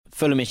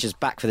Fulhamish is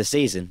back for the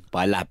season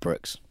by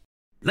Ladbrokes.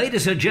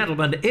 Ladies and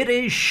gentlemen, it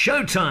is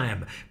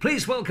showtime.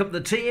 Please welcome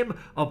the team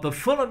of the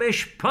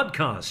Fulhamish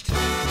podcast.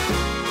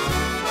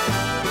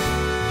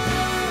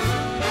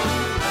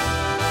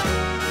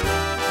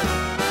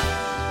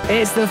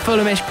 It's the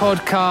Fulhamish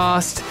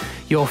podcast,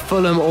 your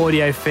Fulham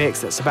audio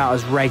fix that's about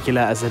as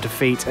regular as a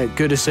defeat at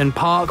Goodison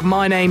Park.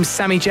 My name's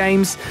Sammy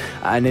James,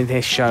 and in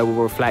this show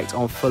we'll reflect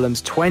on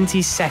Fulham's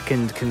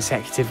 22nd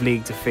consecutive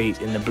league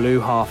defeat in the blue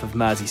half of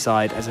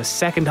Merseyside as a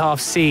second-half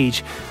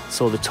siege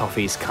saw the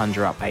Toffees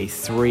conjure up a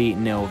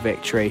 3-0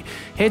 victory.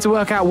 Here to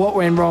work out what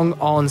went wrong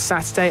on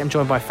Saturday, I'm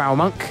joined by Farrell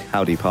Monk.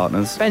 Howdy,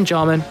 partners. Ben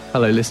Jarman.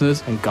 Hello,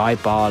 listeners. And Guy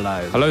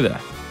Barlow. Hello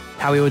there.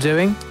 How are you all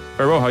doing?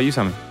 Very well. How are you,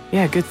 Sammy?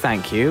 Yeah, good,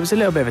 thank you. It was a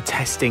little bit of a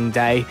testing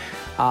day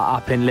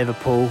up in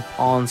Liverpool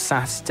on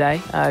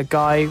Saturday.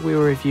 Guy, we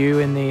were with you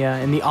in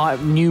the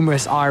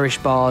numerous Irish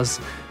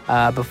bars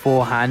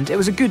beforehand. It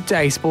was a good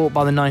day, sport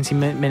by the 90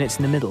 minutes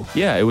in the middle.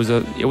 Yeah, it was a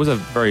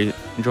very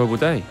enjoyable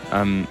day.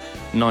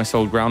 Nice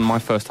old ground. My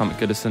first time at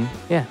Goodison.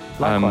 Yeah,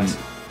 likewise.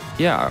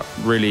 Yeah, I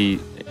really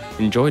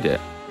enjoyed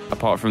it.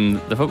 Apart from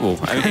the football.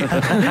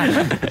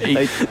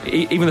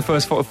 Even the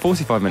first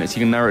 45 minutes,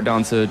 you can narrow it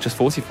down to just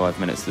 45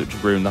 minutes that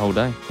just ruined the whole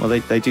day. Well,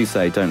 they do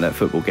say don't let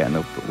football get in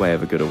the way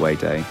of a good away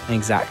day.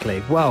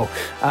 Exactly. Well,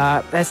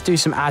 let's do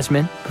some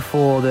admin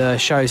before the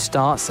show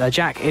starts.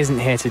 Jack isn't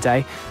here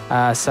today,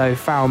 so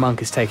Farrell Monk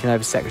has taken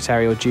over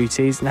secretarial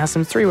duties and has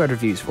some 3-word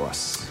reviews for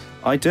us.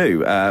 I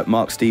do.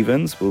 Mark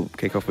Stevens, we'll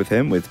kick off with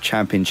him with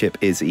Championship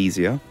is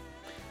easier.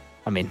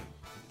 I mean,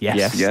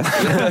 yes.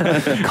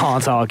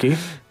 Can't argue.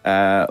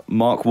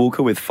 Mark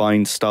Walker with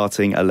fine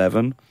starting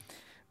 11.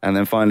 And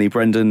then finally,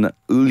 Brendan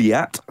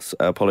Uliat,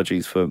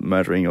 apologies for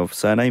murdering your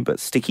surname, but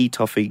Sticky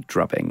Toffee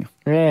Drubbing.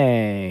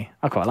 Yay.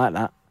 I quite like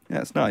that. Yeah,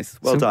 it's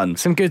nice. Well done.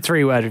 Some good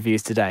 3-word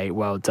reviews today.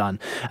 Well done.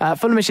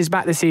 Fulhamish is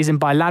back this season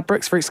by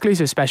Ladbrokes. For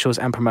exclusive specials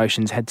and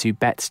promotions, head to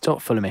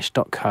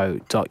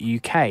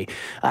bets.fulhamish.co.uk.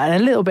 And a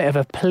little bit of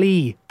a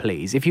plea,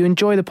 please. If you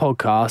enjoy the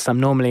podcast, I'm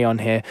normally on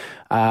here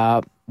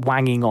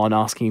wanging on,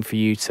 asking for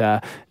you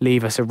to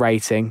leave us a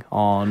rating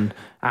on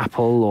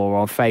Apple or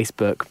on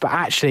Facebook. But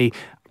actually,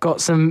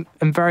 got some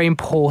very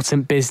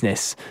important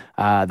business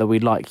that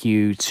we'd like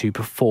you to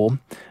perform.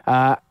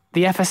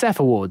 The FSF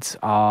Awards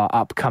are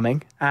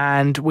upcoming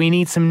and we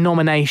need some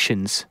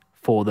nominations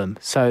for them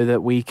so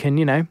that we can,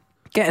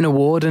 get an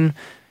award, and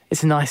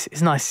it's a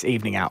nice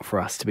evening out for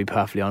us, to be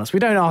perfectly honest. We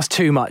don't ask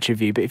too much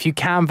of you, but if you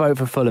can vote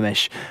for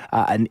Fulhamish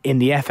and in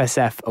the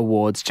FSF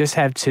Awards, just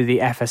head to the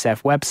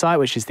FSF website,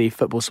 which is the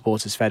Football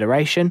Supporters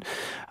Federation.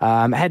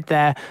 Head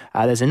there.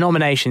 There's a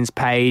nominations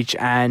page,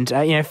 and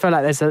feel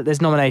like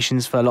there's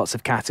nominations for lots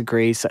of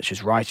categories such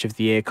as Writer of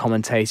the Year,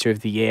 Commentator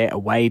of the Year,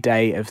 Away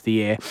Day of the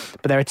Year.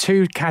 But there are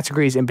 2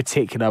 categories in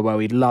particular where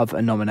we'd love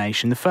a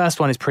nomination. The first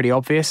one is pretty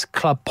obvious: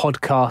 Club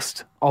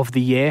Podcast of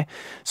the Year.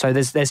 So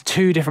there's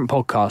 2 different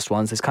podcast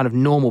ones. There's kind of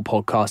normal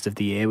podcast of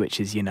the year, which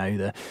is,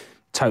 the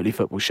Totally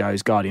Football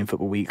shows, Guardian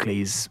Football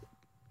Weeklies,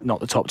 not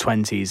the top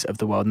 20s of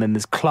the world. And then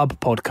there's Club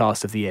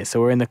Podcast of the Year.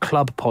 So we're in the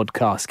Club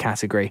Podcast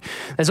category.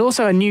 There's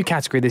also a new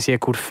category this year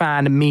called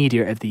Fan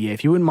Media of the Year.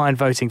 If you wouldn't mind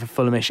voting for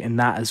Fulhamish in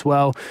that as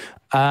well,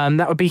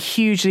 that would be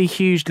hugely,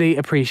 hugely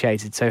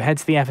appreciated. So head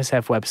to the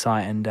FSF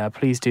website and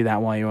please do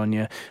that while you're on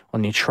your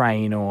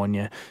train or on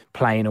your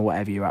plane or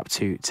whatever you're up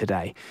to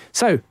today.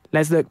 So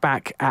let's look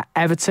back at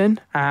Everton,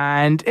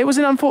 and it was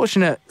an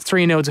unfortunate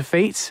 3-0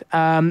 defeat.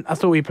 I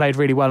thought we played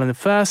really well in the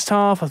first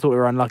half. I thought we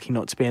were unlucky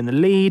not to be in the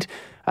lead,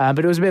 but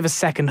it was a bit of a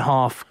second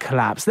half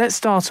collapse. Let's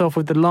start off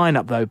with the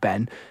lineup though,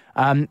 Ben.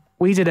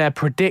 We did a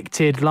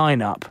predicted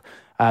lineup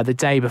the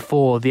day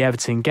before the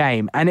Everton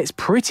game, and it's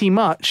pretty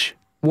much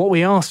what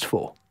we asked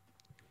for.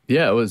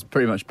 Yeah, it was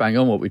pretty much bang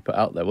on what we put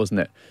out there,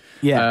 wasn't it?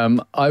 Yeah.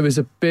 I was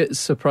a bit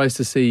surprised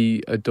to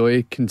see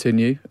Odoi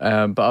continue,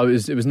 but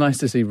it was nice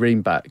to see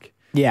Ream back.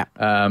 Yeah.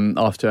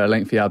 After a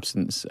lengthy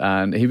absence,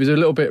 and he was a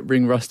little bit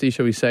ring rusty,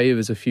 shall we say. There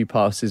was a few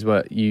passes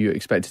where you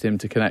expected him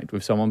to connect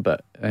with someone,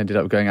 but ended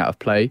up going out of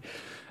play.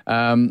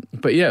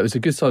 But yeah, it was a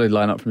good solid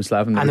lineup from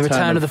Slav, and the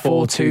return of the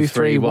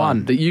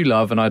 4-2-3-1 that you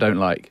love and I don't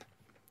like.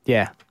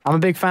 Yeah, I'm a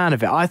big fan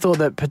of it. I thought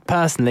that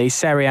personally,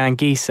 Seri and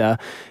Gisa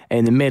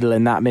in the middle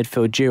in that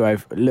midfield duo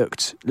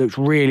looked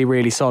really,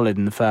 really solid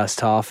in the first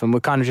half, and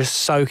we're kind of just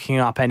soaking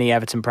up any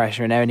Everton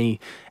pressure and any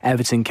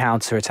Everton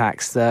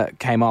counter-attacks that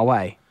came our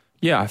way.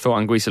 Yeah, I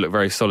thought Anguissa looked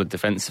very solid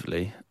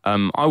defensively.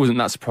 I wasn't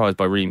that surprised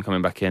by Ream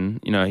coming back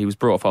in. He was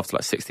brought off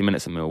after 60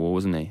 minutes at Millwall,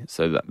 wasn't he?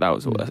 So that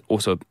was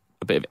also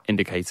a bit of an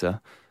indicator.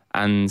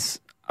 And,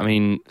 I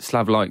mean,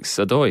 Slav likes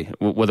Odoi,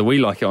 whether we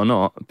like it or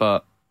not,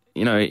 but,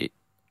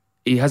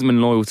 he hasn't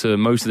been loyal to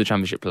most of the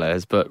Championship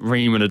players, but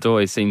Ream and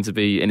Odoi seem to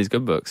be in his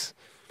good books.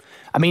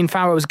 I mean,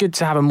 Farrell, it was good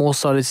to have a more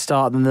solid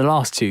start than the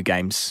last 2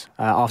 games.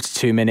 After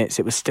 2 minutes,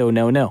 it was still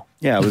 0-0.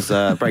 Yeah, I was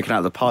breaking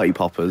out the party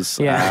poppers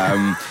for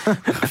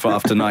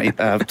after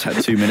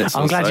 2 minutes.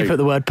 I'm glad you put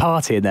the word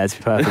party in there, to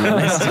be perfectly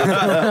honest.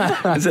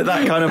 Is it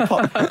that kind of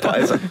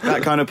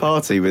that kind of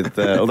party with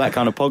or that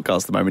kind of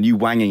podcast at the moment? You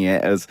wanging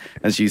it as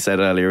you said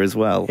earlier as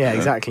well. Yeah,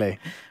 exactly.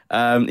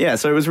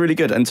 So it was really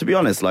good. And to be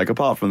honest, like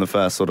apart from the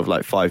first sort of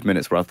like 5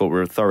 minutes where I thought we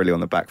were thoroughly on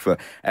the back foot,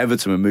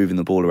 Everton were moving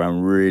the ball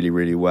around really,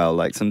 really well.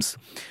 Like some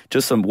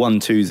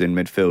 1-2s in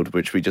midfield,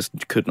 which we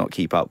just could not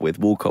keep up with.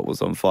 Walcott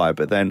was on fire.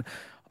 But then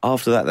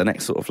after that, the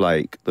next sort of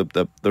like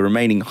the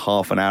remaining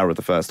half an hour of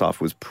the first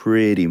half was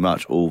pretty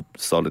much all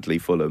solidly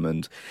Fulham.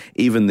 And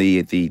even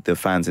the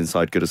fans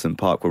inside Goodison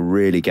Park were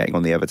really getting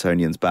on the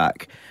Evertonians'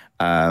 back.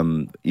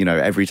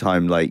 Every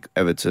time like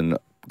Everton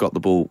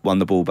won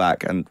the ball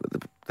back, and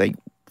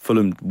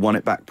Fulham won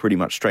it back pretty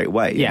much straight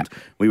away. Yeah. And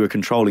we were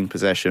controlling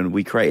possession.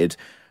 We created,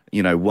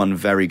 one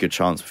very good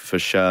chance for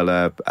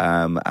Schürrle,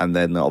 and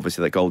then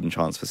obviously that golden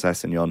chance for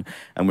Sessegnon.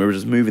 And we were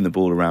just moving the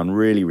ball around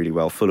really, really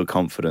well, full of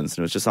confidence. And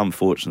it was just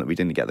unfortunate we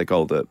didn't get the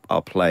goal that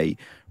our play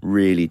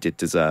really did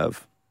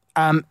deserve.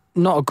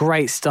 Not a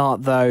great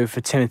start, though,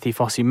 for Timothy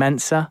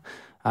Fosu-Mensah.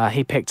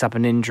 He picked up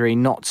an injury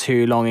not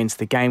too long into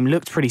the game.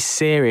 Looked pretty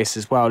serious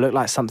as well. Looked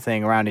like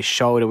something around his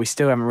shoulder. We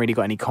still haven't really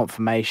got any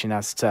confirmation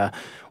as to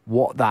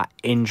what that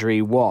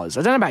injury was.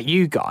 I don't know about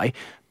you, Guy,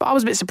 but I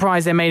was a bit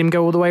surprised they made him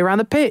go all the way around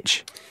the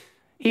pitch.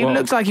 He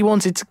looked like he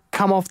wanted to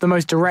come off the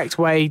most direct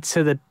way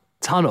to the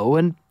tunnel,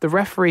 and the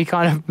referee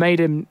kind of made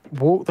him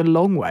walk the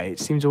long way. It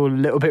seems all a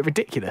little bit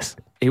ridiculous.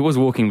 He was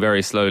walking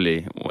very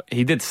slowly.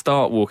 He did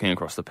start walking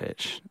across the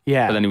pitch.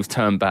 Yeah. But then he was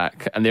turned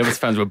back, and the other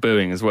fans were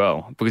booing as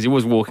well, because he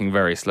was walking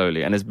very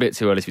slowly, and it's a bit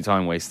too early to be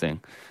time wasting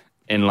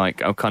in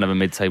like a kind of a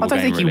mid-table game.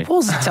 I don't think really. he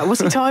was. Was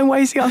he time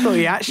wasting? I thought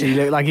he actually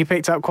looked like he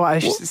picked up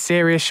quite a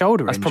serious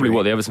shoulder That's injury. probably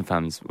what the Everton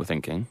fans were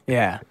thinking.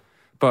 Yeah.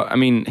 But, I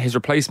mean, his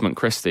replacement,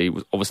 Christie,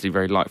 was obviously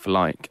very like for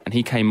like, and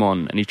he came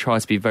on and he tried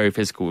to be very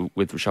physical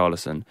with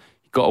Richarlison.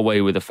 He got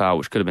away with a foul,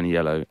 which could have been a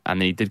yellow,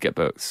 and he did get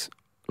booked,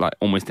 like,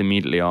 almost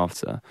immediately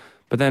after.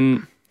 But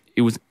then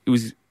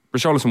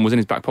Richarlison was in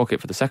his back pocket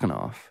for the second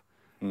half.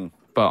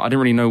 But I didn't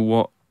really know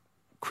what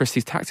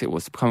Christie's tactic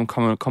was to come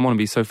on and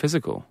be so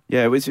physical.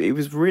 Yeah, it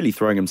was really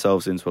throwing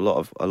himself into a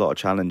lot of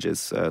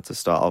challenges to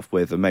start off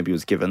with, and maybe he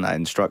was given that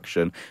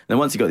instruction. And then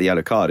once he got the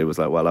yellow card, it was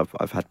like, well,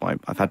 I've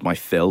had my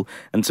fill.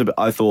 And so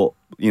I thought,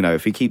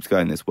 if he keeps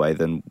going this way,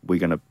 then we're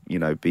going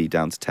to be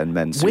down to 10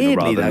 men sooner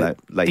Weirdly, rather than though,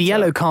 later. The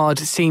yellow card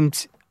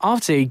seemed,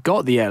 after he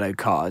got the yellow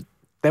card,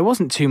 there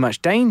wasn't too much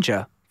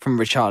danger from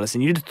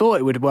Richarlison. You'd have thought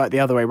it would work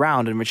the other way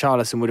round, and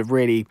Richarlison would have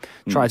really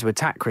tried to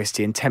attack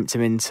Christie and tempt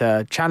him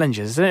into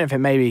challenges. I don't know if it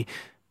maybe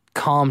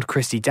calmed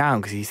Christie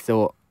down because he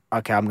thought,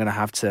 okay, I'm going to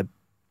have to,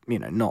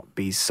 not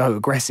be so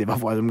aggressive,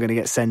 otherwise I'm going to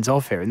get sent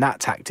off here. And that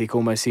tactic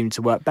almost seemed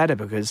to work better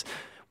because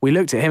we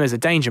looked at him as a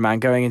danger man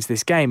going into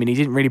this game, and he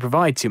didn't really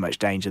provide too much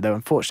danger, though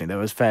unfortunately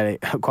there was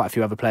quite a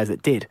few other players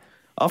that did.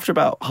 After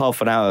about half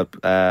an hour,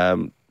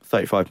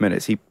 35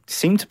 minutes, he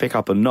seemed to pick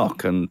up a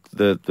knock, and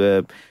there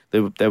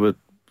were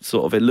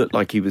sort of, it looked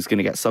like he was going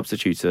to get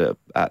substituted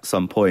at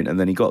some point, and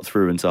then he got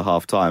through into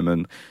half time,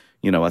 and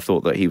I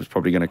thought that he was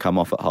probably going to come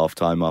off at half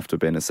time after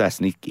being assessed,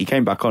 and he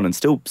came back on and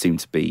still seemed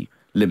to be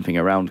limping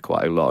around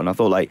quite a lot, and I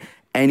thought like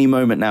any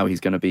moment now he's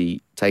going to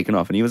be taken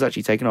off, and he was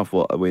actually taken off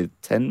with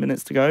 10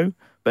 minutes to go.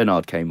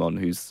 Bernard came on,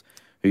 who's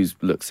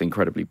looks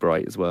incredibly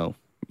bright as well.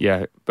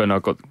 Yeah,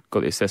 Bernard got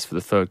the assist for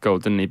the third goal,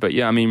 didn't he? But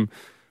yeah, I mean,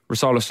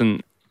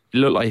 Richarlison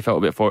looked like he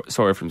felt a bit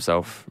sorry for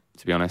himself,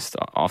 to be honest,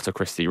 after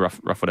Christie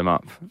ruffled him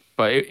up.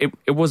 But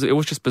it was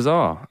just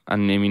bizarre.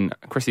 And I mean,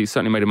 Christie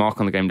certainly made a mark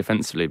on the game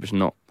defensively, but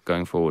not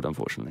going forward,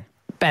 unfortunately.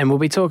 Ben, we'll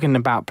be talking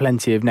about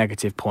plenty of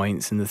negative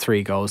points and the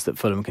 3 goals that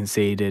Fulham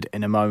conceded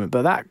in a moment.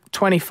 But that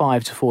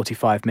 25 to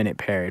 45 minute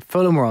period,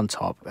 Fulham were on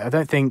top. I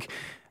don't think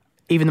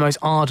even the most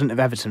ardent of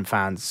Everton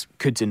fans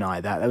could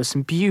deny that. There was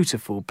some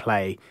beautiful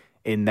play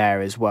in there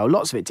as well.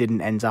 Lots of it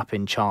didn't end up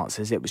in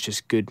chances. It was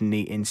just good,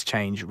 neat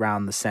interchange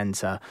around the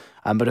centre.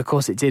 But of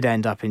course, it did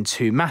end up in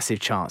 2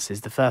 massive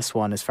chances. The first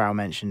one, as Farrell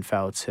mentioned,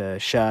 fell to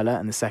Schürrle,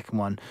 and the second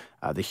one,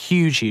 the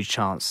huge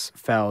chance,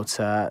 fell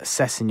to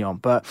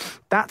Sessegnon. But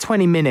that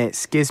 20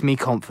 minutes gives me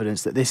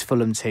confidence that this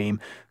Fulham team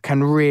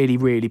can really,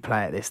 really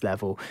play at this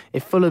level.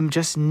 If Fulham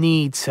just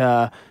need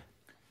to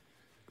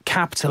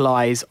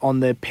capitalise on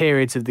the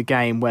periods of the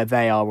game where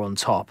they are on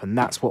top, and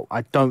that's what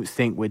I don't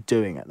think we're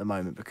doing at the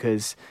moment,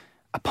 because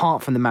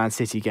apart from the Man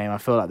City game, I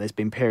feel like there's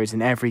been periods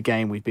in every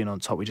game we've been on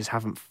top. We just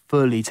haven't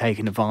fully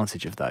taken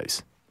advantage of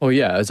those. Well,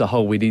 yeah, as a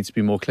whole, we need to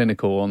be more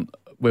clinical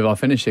with our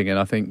finishing, and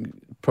I think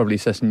probably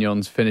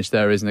Sessegnon's finish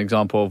there is an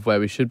example of where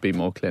we should be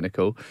more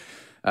clinical.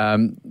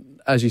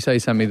 As you say,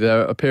 Sammy,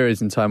 there are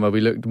periods in time where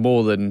we looked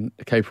more than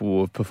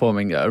capable of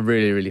performing at a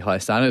really, really high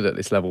standard at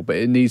this level, but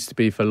it needs to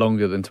be for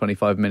longer than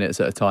 25 minutes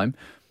at a time,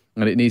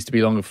 and it needs to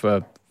be longer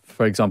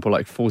for example,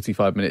 like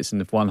 45 minutes in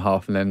the one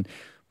half, and then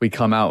we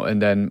come out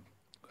and then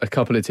a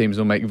couple of teams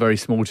will make very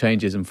small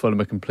changes and Fulham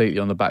are completely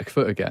on the back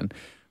foot again.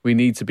 We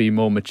need to be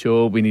more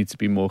mature, we need to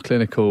be more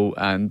clinical,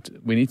 and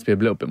we need to be a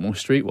little bit more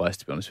streetwise,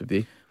 to be honest with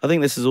you. I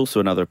think this is also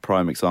another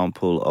prime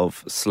example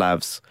of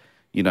Slavs,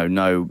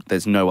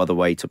 there's no other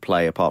way to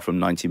play apart from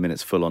 90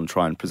 minutes full on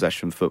try and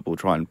possession football,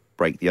 try and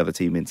break the other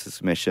team into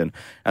submission.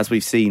 As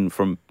we've seen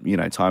from,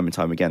 time and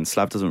time again,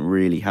 Slav doesn't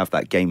really have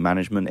that game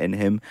management in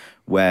him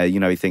where,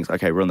 he thinks,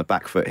 okay, we're on the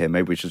back foot here,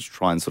 maybe we should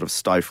try and sort of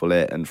stifle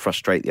it and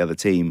frustrate the other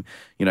team,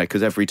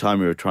 because every time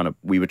we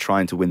were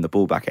trying to win the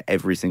ball back at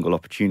every single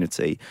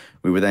opportunity.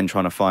 We were then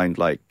trying to find,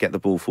 get the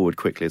ball forward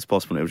quickly as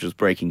possible, and it was just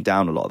breaking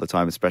down a lot of the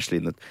time,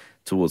 especially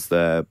towards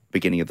the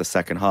beginning of the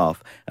second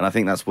half. And I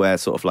think that's where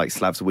sort of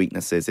Slav's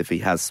weakness is, if he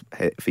has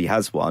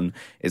one,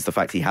 is the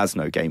fact he has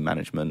no game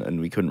management, and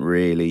we couldn't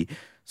really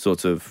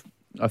sort of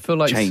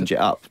change it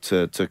up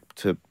to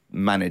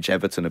manage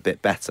Everton a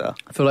bit better.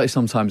 I feel like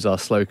sometimes our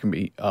play can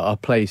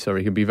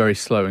be very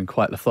slow and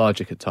quite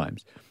lethargic at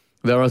times.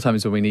 There are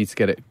times when we need to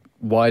get it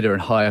wider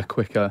and higher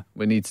quicker.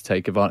 We need to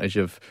take advantage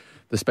of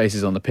the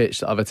spaces on the pitch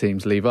that other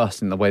teams leave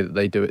us in the way that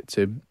they do it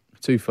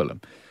to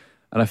Fulham.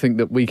 And I think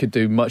that we could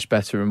do much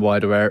better in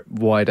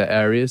wider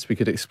areas. We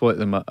could exploit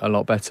them a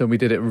lot better. And we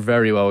did it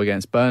very well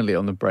against Burnley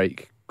on the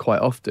break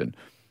quite often.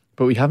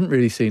 But we haven't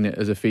really seen it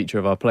as a feature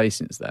of our play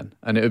since then.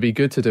 And it would be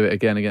good to do it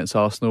again against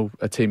Arsenal,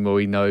 a team where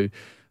we know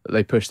that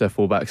they push their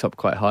fullbacks up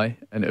quite high.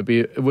 And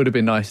it would have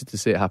been nicer to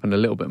see it happen a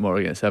little bit more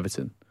against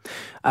Everton.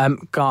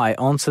 Guy,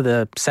 onto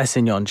the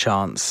Sessegnon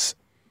chance.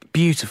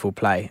 Beautiful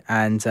play,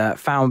 and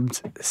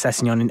found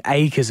Sessegnon in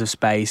acres of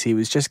space. He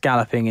was just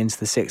galloping into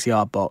the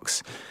 6-yard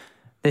box.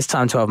 This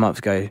time 12 months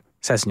ago,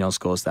 Sessegnon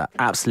scores that.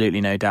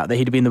 Absolutely no doubt that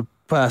he'd have been the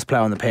first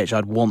player on the pitch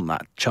I'd want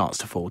that chance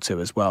to fall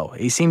to as well.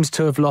 He seems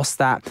to have lost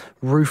that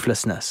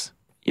ruthlessness.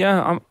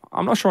 Yeah,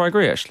 I'm not sure I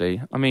agree,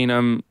 actually. I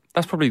mean,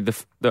 that's probably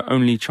the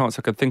only chance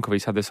I could think of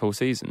he's had this whole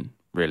season,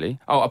 really.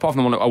 Oh, apart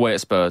from the one away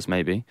at Spurs,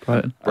 maybe.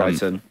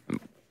 Brighton.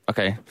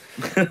 Okay.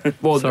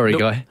 Well, sorry,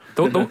 Guy.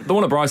 The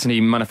one at Brighton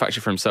he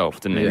manufactured for himself,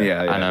 didn't he?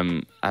 Yeah.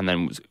 And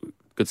then was a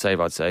good save,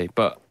 I'd say.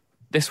 But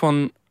this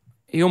one,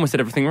 he almost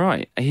did everything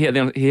right. He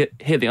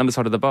hit the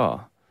underside of the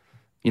bar.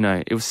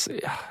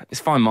 It's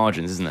fine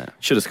margins, isn't it?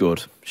 Should have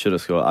scored.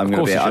 But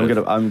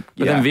then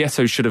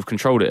Vietto should have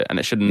controlled it, and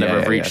it should never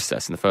have reached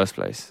Cess in the first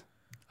place.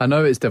 I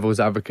know it's devil's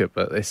advocate,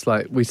 but it's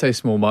like we say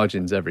small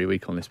margins every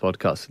week on this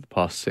podcast for the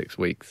past 6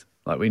 weeks.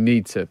 We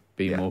need to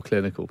be more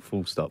clinical,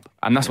 full stop.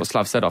 And that's what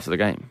Slav said after the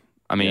game.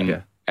 I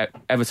mean,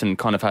 Everton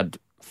kind of had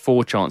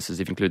 4 chances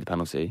if you include the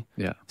penalty.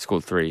 Yeah.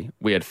 Scored 3.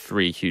 We had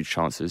 3 huge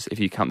chances if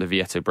you count the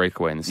Vietto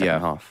breakaway in the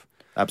second half.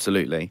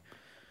 Absolutely.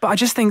 But I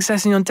just think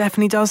Sessegnon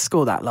definitely does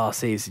score that last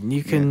season.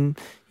 You can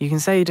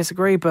say you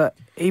disagree, but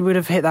he would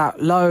have hit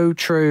that low,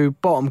 true,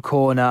 bottom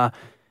corner.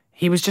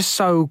 He was just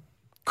so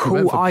cool.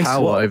 He went for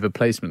power over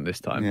placement this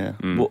time. Yeah.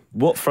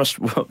 What's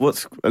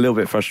a little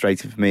bit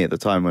frustrating for me at the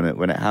time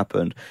when it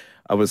happened,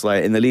 I was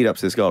like, in the lead up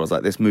to this goal, I was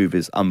like, this move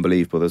is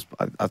unbelievable.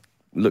 I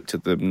looked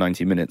at the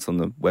 90 minutes on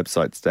the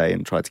website today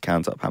and tried to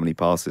count up how many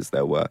passes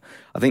there were.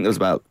 I think there was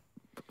about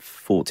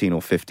 14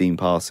 or 15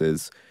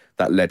 passes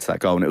that led to that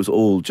goal, and it was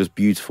all just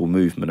beautiful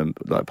movement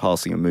and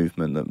passing and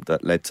movement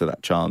that led to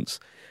that chance.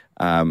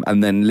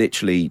 And then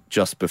literally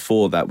just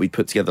before that, we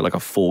put together a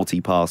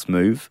 40 pass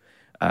move.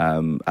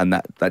 And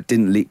that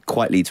didn't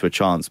quite lead to a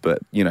chance, but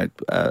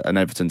an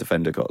Everton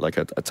defender got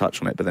a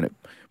touch on it, but then it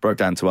broke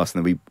down to us, and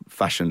then we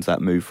fashioned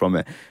that move from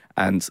it.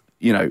 And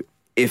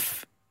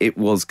if it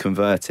was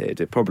converted,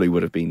 it probably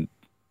would have been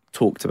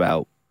talked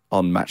about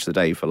on Match of the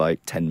Day for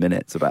 10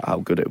 minutes about how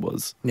good it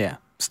was. Yeah,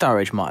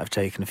 Sturridge might have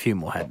taken a few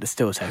more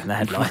still taking the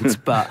headlines,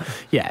 but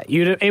yeah,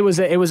 it was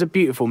a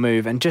beautiful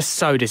move, and just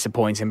so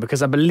disappointing,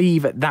 because I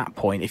believe at that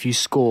point, if you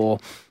score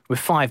with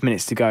 5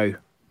 minutes to go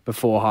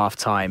before half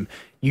time,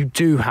 you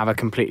do have a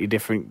completely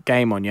different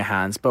game on your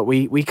hands. But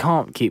we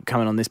can't keep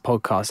coming on this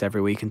podcast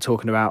every week and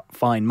talking about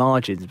fine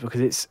margins,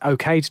 because it's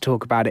okay to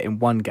talk about it in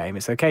one game,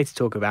 it's okay to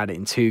talk about it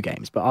in 2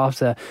 games, but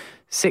after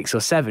 6 or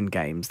 7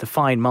 games, the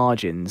fine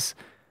margins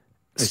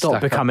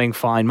stop becoming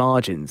fine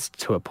margins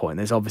to a point.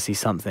 There's obviously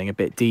something a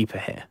bit deeper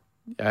here.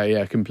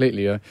 Yeah,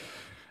 completely.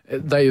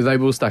 They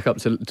will stack up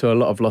to a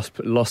lot of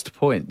lost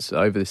points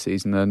over the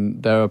season,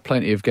 and there are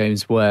plenty of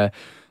games where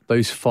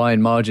those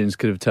fine margins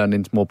could have turned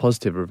into more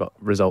positive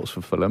results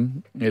for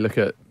Fulham. You look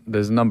at,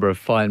 there's a number of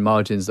fine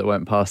margins that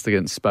went past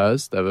against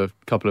Spurs. There were a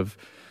couple of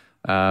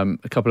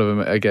them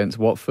against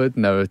Watford,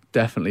 and there were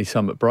definitely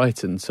some at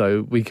Brighton.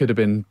 So we could have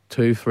been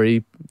 2,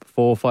 3,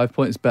 4, 5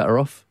 points better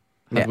off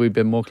had we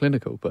been more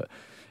clinical. But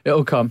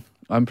it'll come.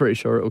 I'm pretty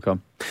sure it'll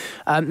come.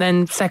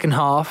 Then second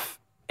half,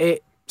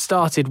 it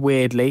started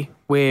weirdly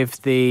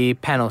with the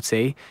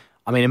penalty.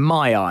 I mean, in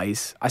my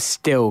eyes, I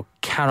still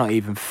cannot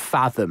even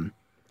fathom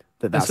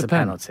that's a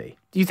penalty.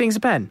 Do you think it's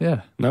a pen?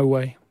 Yeah. No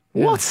way.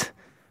 Yeah. What?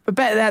 But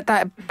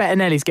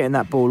Bettinelli's getting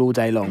that ball all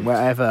day long,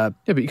 wherever.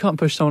 Yeah, but you can't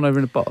push someone over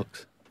in a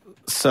box.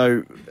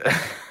 So,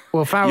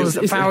 well, Farrell, you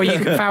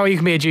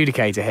can be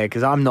adjudicator here,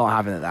 because I'm not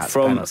having it. That's a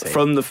penalty.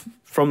 From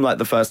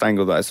the first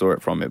angle that I saw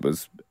it from,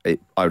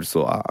 I just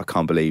thought, I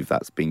can't believe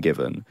that's been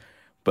given.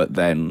 But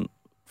then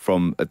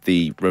from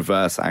the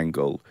reverse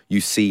angle,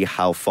 you see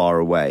how far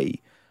away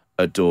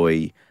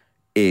Odoi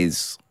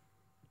is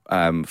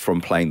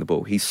from playing the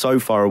ball. He's so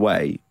far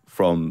away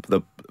from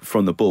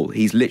the ball.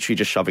 He's literally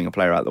just shoving a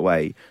player out of the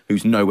way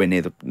who's nowhere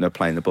near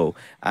playing the ball.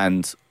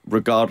 And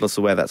regardless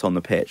of where that's on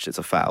the pitch, it's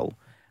a foul.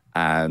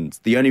 And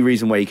the only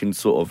reason where you can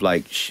sort of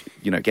like,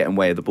 get in the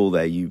way of the ball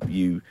there,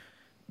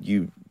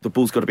 the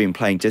ball's got to be in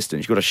playing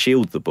distance. You've got to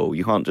shield the ball.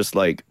 You can't just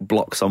like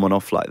block someone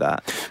off like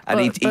that. And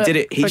he did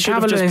it. He but should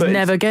have just Calvert-Lewin's put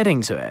never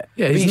getting to it.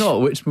 Yeah, he's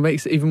not, which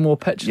makes it even more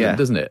petulant,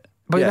 doesn't it?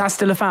 But Yeah. that's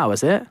still a foul,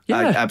 is it?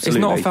 Yeah, absolutely.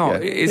 It's not a foul. Yeah.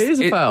 It is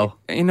a foul.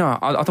 I don't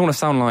want to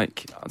sound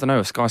like, I don't know,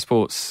 a Sky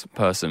Sports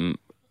person,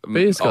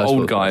 Be a Sky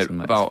old Sports guy person,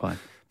 mate, it's about. fine.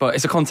 But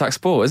it's a contact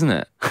sport, isn't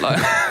it? Like,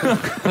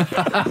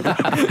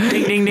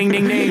 Ding, ding, ding,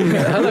 ding, ding.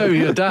 Hello,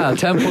 your dad,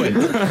 10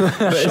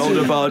 points.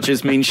 Shoulder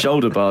barges mean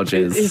shoulder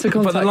barges. It's a but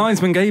contact. the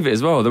linesman gave it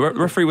as well. The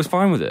referee was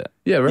fine with it.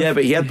 Yeah,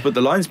 Yeah, but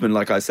the linesman,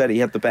 like I said, he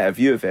had the better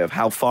view of it, of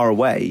how far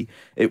away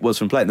it was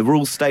from playing. The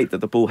rules state that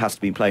the ball has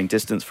to be playing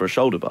distance for a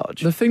shoulder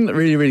barge. The thing that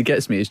really, really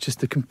gets me is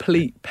just the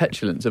complete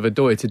petulance of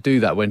Odoi to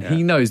do that when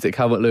he knows that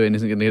Calvert-Lewin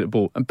isn't going to get the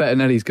ball and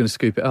Bettinelli's going to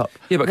scoop it up.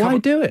 Yeah, but why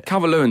do it?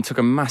 Calvert-Lewin took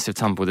a massive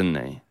tumble, didn't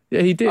he?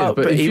 Yeah, he did. Oh,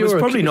 but but if he was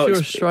probably if not you're a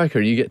ex- striker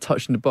and you get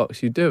touched in the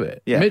box, you do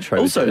it. Yeah. Mitro would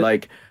Also, do it.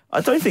 like,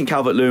 I don't think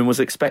Calvert-Lewin was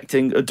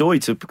expecting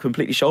Odoi to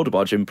completely shoulder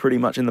barge him pretty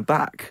much in the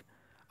back.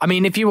 I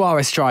mean, if you are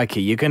a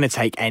striker, you're going to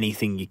take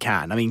anything you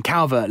can. I mean,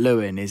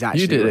 Calvert-Lewin is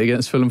actually... You did it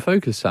against Fulham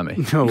Focus,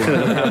 Sammy.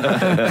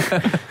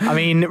 I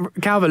mean,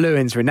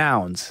 Calvert-Lewin's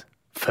renowned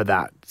for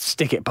that.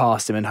 Stick it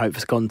past him and hope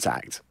for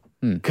contact.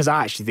 Because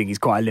I actually think he's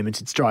quite a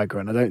limited striker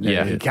and I don't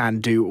think he can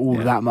do all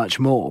that much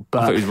more. I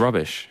thought But he was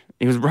rubbish.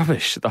 He was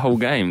rubbish the whole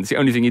game. It's the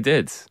only thing he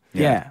did.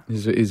 yeah.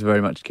 He's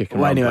very much kicking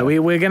Well, around. anyway,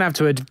 we're going to have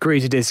to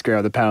agree to disagree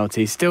on the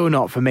penalty. Still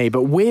not for me.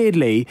 But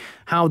weirdly,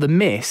 how the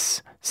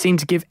miss seemed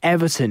to give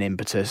Everton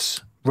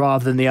impetus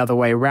rather than the other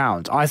way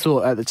around. I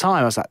thought at the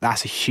time, I was like,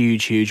 that's a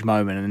huge, huge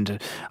moment.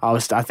 And I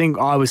think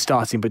I was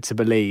starting to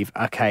believe,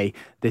 okay,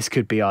 this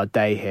could be our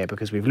day here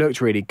because we've looked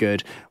really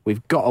good.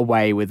 We've got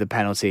away with the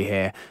penalty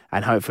here.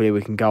 And hopefully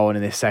we can go on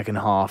in this second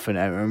half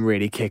and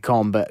really kick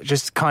on. But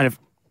just kind of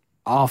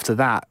after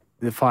that,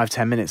 the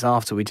 5-10 minutes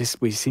after,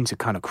 we seem to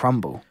kind of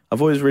crumble.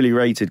 I've always really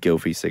rated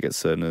Gylfi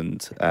Sigurdsson,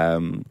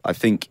 and I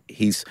think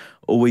he's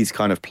always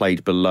kind of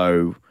played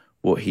below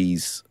what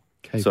he's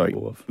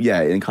Capable of.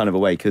 Yeah, in kind of a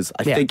way, because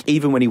I think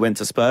even when he went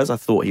to Spurs, I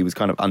thought he was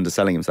kind of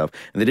underselling himself,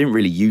 and they didn't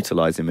really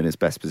utilise him in his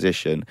best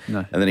position.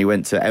 No. And then he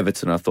went to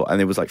Everton, I thought, and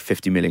it was like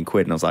 50 million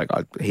quid, and I was like,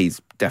 he's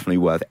definitely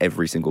worth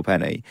every single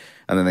penny.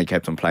 And then they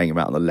kept on playing him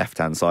out on the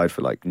left-hand side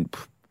for like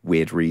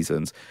weird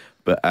reasons.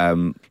 But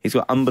he's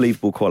got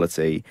unbelievable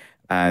quality,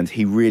 and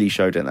he really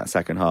showed it in that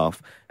second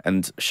half,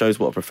 and shows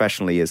what a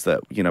professional he is,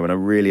 that, in a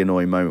really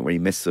annoying moment when he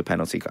misses a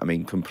penalty, I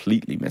mean,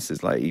 completely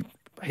misses, like he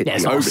hit Yeah,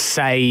 it's the not a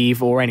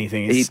save or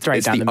anything. It's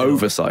straight down the middle.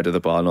 overside of the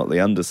bar, not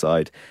the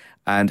underside.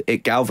 And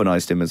it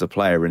galvanised him as a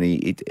player, and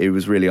it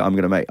was really, I'm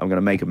going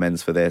to make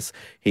amends for this.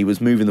 He was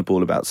moving the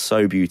ball about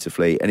so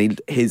beautifully, and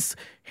his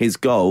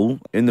goal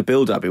in the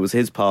build-up, it was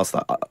his pass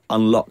that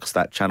unlocks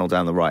that channel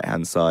down the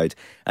right-hand side,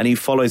 and he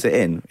follows it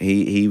in.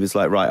 He was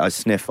like, right, I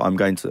sniff, I'm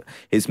going to...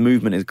 His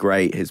movement is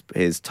great,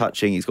 his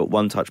touching, he's got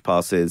one-touch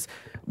passes,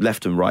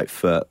 left and right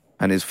foot,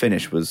 and his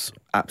finish was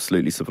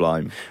absolutely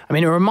sublime. I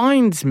mean, it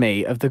reminds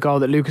me of the goal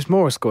that Lucas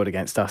Moura scored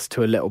against us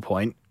to a little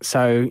point.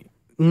 So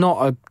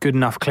not a good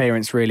enough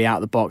clearance really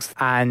out the box.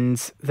 And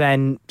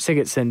then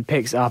Sigurdsson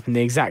picks it up in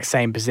the exact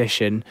same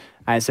position.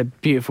 And it's a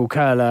beautiful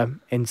curler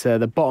into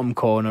the bottom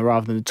corner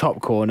rather than the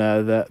top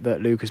corner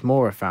that Lucas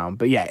Moura found.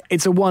 But yeah,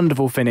 it's a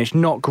wonderful finish.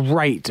 Not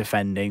great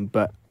defending,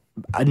 but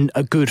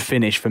a good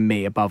finish for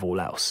me above all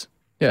else.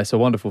 Yeah, it's a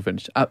wonderful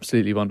finish.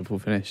 Absolutely wonderful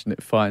finish. And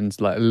it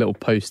finds like a little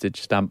postage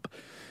stamp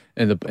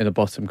in the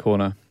bottom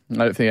corner. I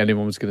don't think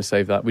anyone was going to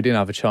save that. We didn't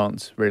have a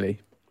chance, really.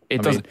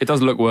 It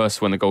does look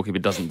worse when the goalkeeper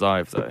doesn't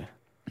dive, though.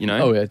 You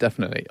know? Oh, yeah,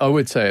 definitely. I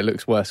would say it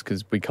looks worse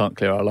because we can't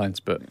clear our lines,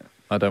 but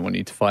I don't want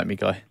you to fight me,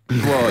 Guy.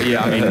 Well,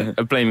 yeah, I mean,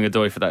 blaming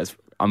Odoi for that is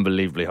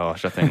unbelievably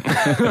harsh, I think.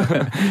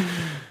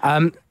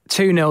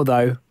 2-0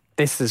 though.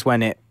 This is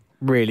when it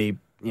really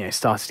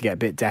started to get a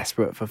bit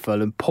desperate for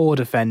Fulham. Poor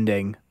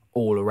defending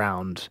all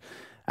around.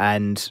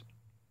 And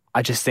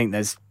I just think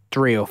there's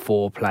 3 or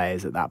 4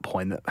 players at that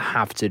point that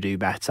have to do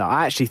better.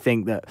 I actually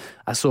think that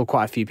I saw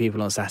quite a few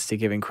people on Saturday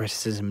giving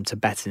criticism to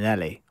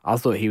Bettinelli. I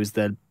thought he was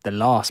the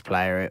last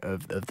player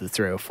of the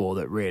 3 or 4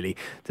 that really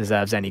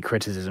deserves any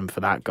criticism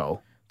for that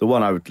goal. The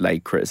one I would lay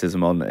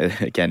criticism on,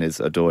 again, is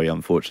Odoi,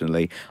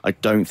 unfortunately. I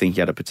don't think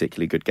he had a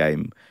particularly good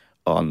game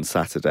on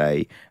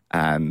Saturday,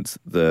 and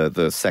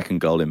the second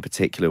goal in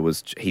particular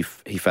was he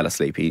fell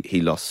asleep. He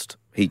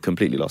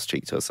completely lost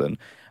Cheektoson.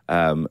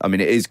 I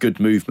mean, it is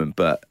good movement,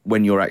 but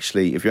if you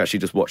actually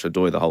just watch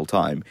Odoi the whole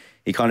time,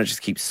 he kind of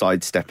just keeps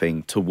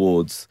sidestepping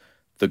towards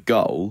the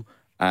goal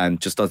and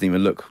just doesn't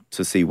even look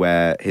to see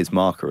where his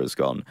marker has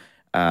gone.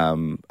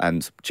 And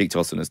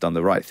Cheektoson has done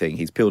the right thing.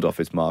 He's peeled off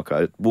his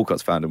marker.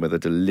 Walcott's found him with a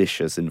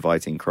delicious,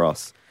 inviting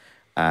cross.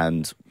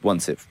 And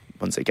once it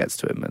gets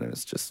to him, and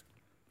it's just,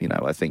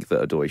 I think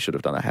that Odoi should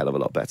have done a hell of a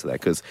lot better there.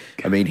 Because,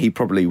 I mean, he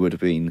probably would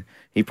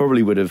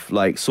have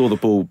like saw the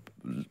ball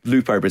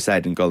loop over his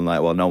head and gone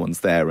like, well, no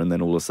one's there. And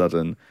then all of a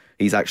sudden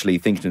he's actually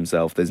thinking to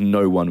himself,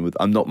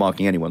 I'm not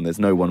marking anyone. There's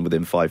no one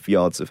within 5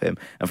 yards of him.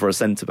 And for a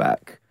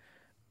centre-back,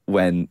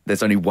 when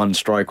there's only one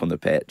strike on the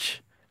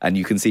pitch and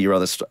you can see your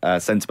other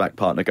centre-back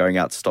partner going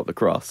out to stop the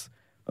cross.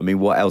 I mean,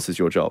 what else is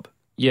your job?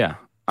 Yeah.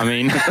 I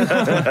mean,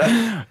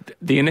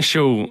 the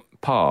initial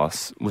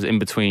pass was in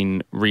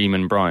between Ream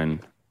and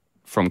Brian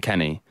from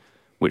Kenny,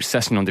 which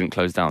Sessegnon didn't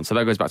close down. So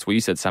that goes back to what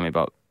you said, Sammy,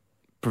 about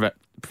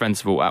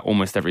preventable at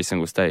almost every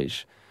single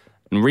stage.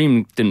 And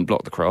Ream didn't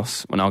block the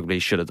cross when arguably he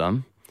should have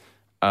done.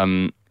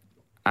 And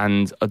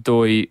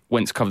Odoi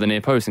went to cover the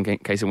near post in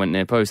case it went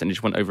near post and it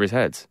just went over his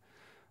head.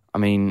 I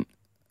mean,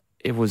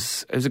 it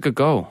was a good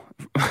goal.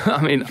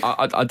 I mean,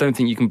 I don't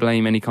think you can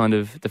blame any kind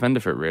of defender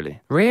for it, really.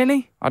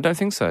 Really? I don't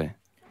think so.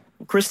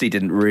 Christie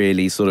didn't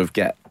really sort of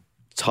get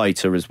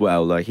tighter as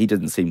well. Like, he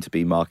didn't seem to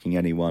be marking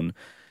anyone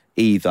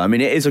either. I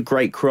mean, it is a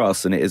great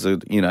cross, and it is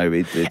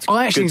it's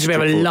I actually think it's a bit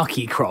of a good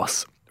lucky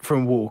cross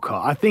from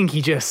Walcott. I think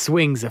he just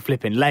swings a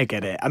flipping leg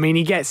at it. I mean,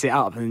 he gets it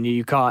up and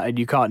you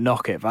can't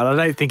knock it, but I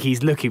don't think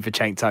he's looking for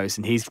Cenk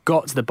Tosun. He's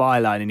got to the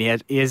byline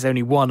and he has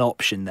only one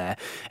option there,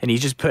 and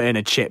he's just put in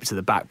a chip to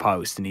the back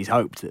post and he's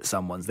hoped that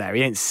someone's there.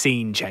 He ain't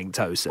seen Cenk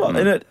Tosun. Well,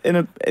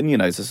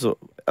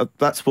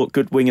 that's what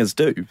good wingers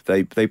do.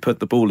 They put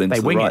the ball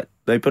into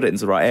they put it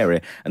into the right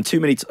area. And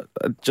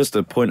just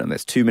a point on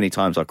this, too many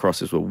times our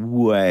crosses were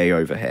way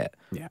over here.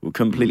 Yeah. Were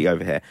completely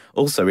over here.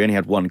 Also, we only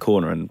had one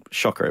corner, and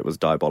shocker, it was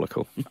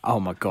diabolical. Oh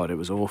my God, it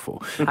was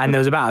awful. And there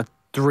was about a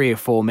 3 or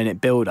 4 minute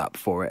build up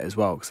for it as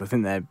well, because I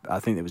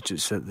think it was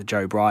just the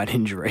Joe Bryan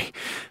injury,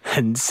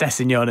 and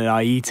Sessegnon and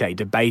Aite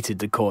debated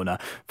the corner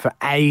for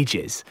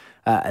ages,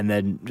 and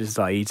then just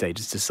Aite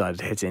just decided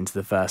to hit it into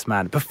the first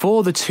man.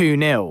 Before the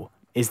 2-0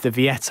 is the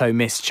Vietto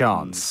missed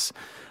chance.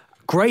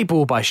 Great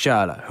ball by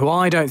Schürrle, who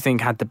I don't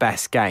think had the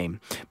best game,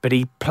 but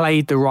he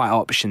played the right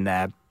option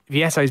there.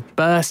 Vietto's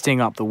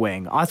bursting up the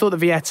wing. I thought that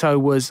Vietto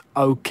was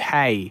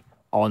okay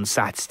on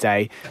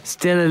Saturday.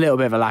 Still a little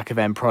bit of a lack of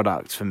end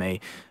product for me.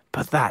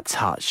 But that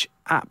touch,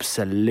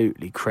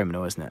 absolutely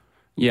criminal, isn't it?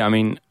 Yeah, I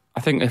mean,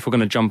 I think if we're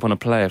going to jump on a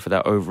player for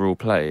that overall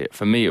play,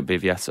 for me it would be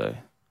Vietto.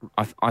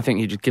 I think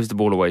he just gives the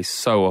ball away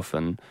so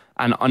often.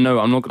 And I know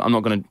I'm not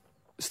going to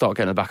start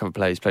getting the back of a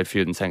player. He's played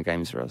fewer than 10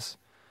 games for us.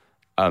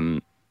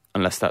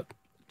 Unless that,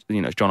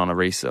 it's John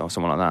Arisa or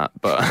someone like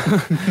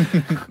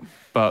that.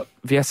 But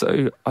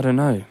Vietto, I don't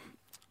know.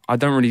 I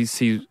don't really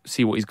see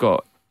what he's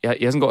got.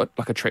 He hasn't got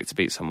like a trick to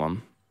beat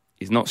someone.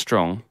 He's not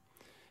strong.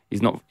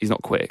 He's not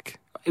quick.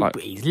 But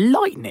he's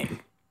lightning.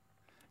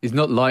 He's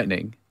not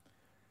lightning.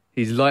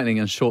 He's lightning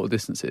on short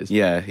distances.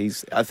 Yeah,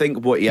 I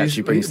think what he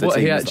actually brings to the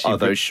team are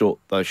those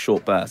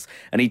short bursts.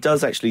 And he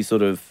does actually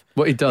sort of...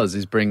 What he does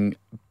is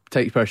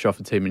take pressure off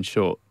the team in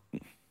short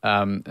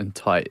and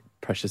tight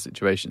pressure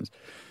situations.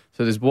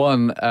 So there's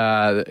one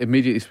that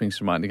immediately springs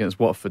to mind against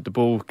Watford. The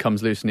ball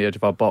comes loose on the edge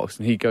of our box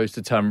and he goes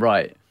to turn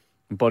right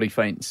and body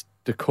feints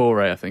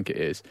Decore, I think it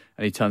is,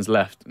 and he turns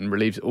left and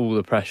relieves all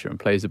the pressure and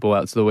plays the ball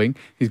out to the wing.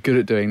 He's good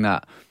at doing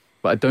that.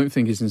 But I don't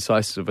think he's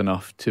incisive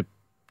enough to,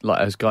 like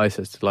as Guy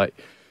says, to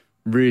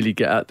really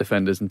get at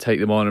defenders and take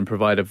them on and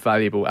provide a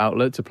valuable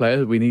outlet to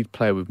players. We need a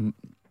player with...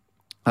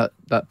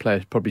 that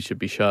player probably should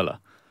be Schürrle,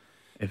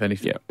 if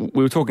anything. Yeah,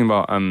 we were talking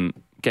about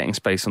getting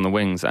space on the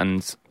wings,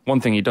 and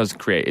one thing he does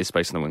create is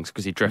space on the wings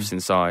because he drifts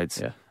inside,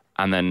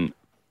 and then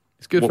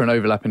it's good for an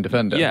overlapping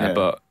defender. Yeah,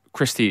 but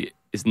Christie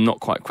is not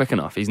quite quick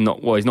enough. He's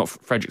not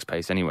Frederick's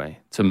pace anyway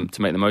to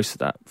make the most of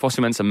that.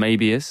 Fosu-Mensah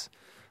maybe is,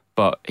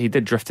 but he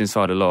did drift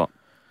inside a lot,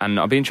 and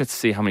I'd be interested to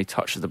see how many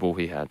touches the ball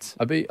he had.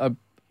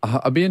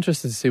 I'd be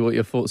interested to see what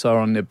your thoughts are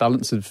on the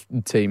balance of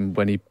the team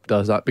when he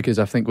does that, because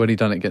I think when he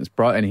done it against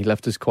Brighton, he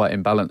left us quite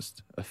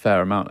imbalanced a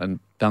fair amount. And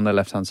down their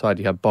left-hand side,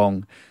 you had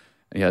Bong,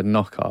 and you had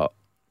Knockaert,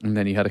 and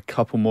then you had a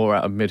couple more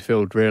out of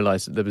midfield,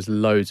 realised that there was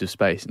loads of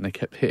space, and they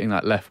kept hitting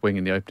that left wing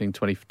in the opening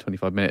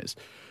 20-25 minutes.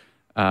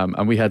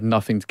 And we had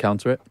nothing to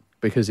counter it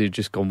because he'd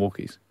just gone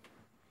walkies.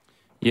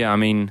 Yeah, I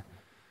mean,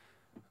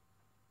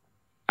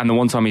 and the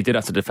one time he did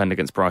have to defend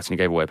against Brighton, he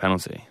gave away a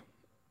penalty.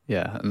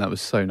 Yeah, and that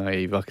was so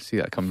naive. I could see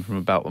that coming from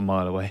about a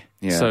mile away.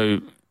 Yeah. So,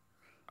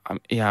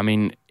 I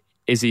mean,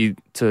 is he,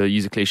 to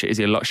use a cliche, is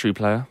he a luxury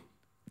player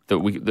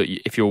that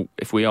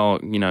if we are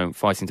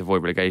fighting to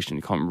avoid relegation,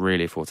 you can't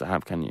really afford to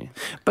have, can you?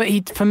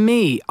 But for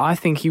me, I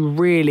think he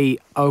really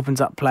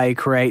opens up play,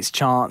 creates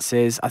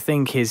chances. I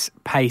think his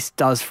pace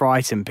does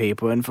frighten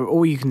people, and for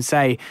all you can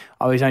say,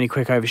 he's only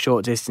quick over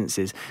short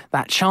distances.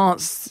 That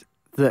chance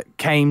that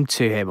came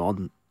to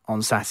him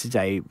on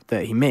Saturday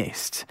that he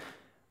missed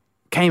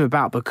came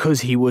about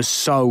because he was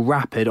so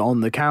rapid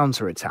on the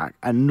counter-attack,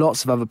 and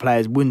lots of other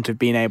players wouldn't have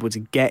been able to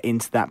get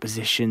into that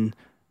position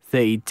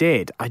that he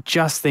did. I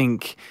just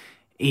think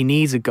he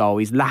needs a goal.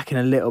 He's lacking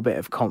a little bit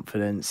of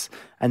confidence,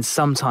 and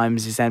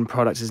sometimes his end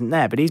product isn't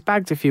there, but he's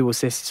bagged a few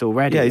assists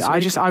already.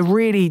 Yeah, I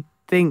really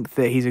think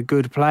that he's a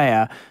good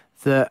player,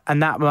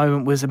 and that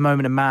moment was a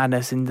moment of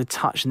madness, and the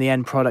touch and the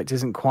end product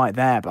isn't quite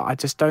there, but I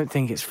just don't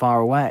think it's far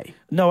away.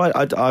 No,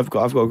 I've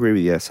got to agree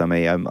with you,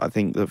 Sammy. I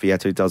think that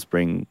Vietto does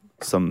bring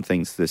some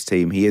things to this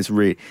team. He is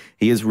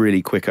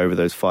really quick over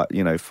those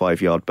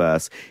 5-yard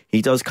bursts. He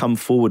does come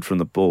forward from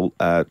the ball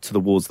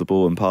towards the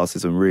ball and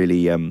passes and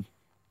really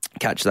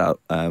catch that.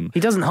 He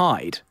doesn't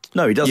hide.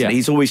 No, he doesn't. Yeah.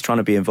 He's always trying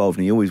to be involved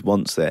and he always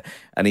wants it.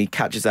 And he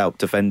catches out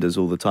defenders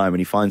all the time and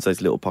he finds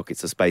those little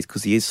pockets of space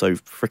because he is so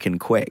freaking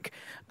quick.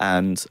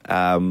 And,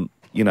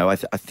 I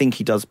think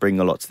he does bring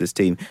a lot to this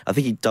team. I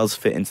think he does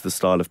fit into the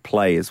style of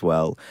play as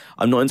well.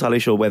 I'm not entirely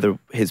sure whether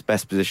his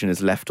best position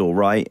is left or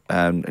right.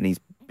 And he's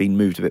been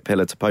moved a bit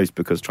pillar to post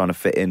because trying to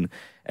fit in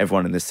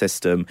everyone in the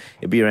system.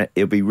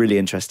 It'll be really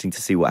interesting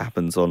to see what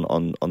happens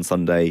on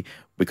Sunday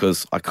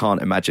because I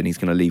can't imagine he's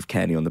going to leave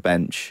Kearney on the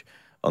bench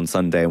on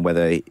Sunday and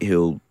whether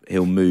he'll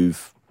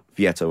move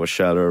Vietto or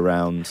Schürrle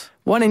around.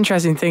 One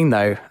interesting thing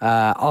though,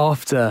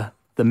 after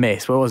the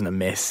miss, well, it wasn't a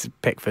miss,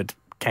 Pickford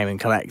came and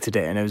collected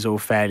it and it was all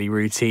fairly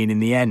routine in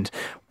the end,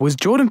 was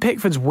Jordan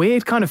Pickford's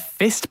weird kind of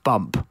fist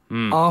bump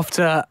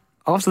after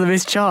the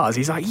missed chance.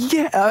 He's like,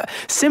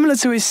 similar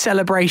to his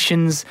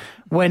celebrations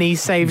when he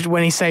saved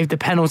the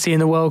penalty in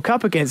the World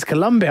Cup against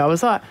Colombia. I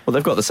was like, well,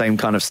 they've got the same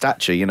kind of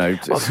stature, I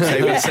was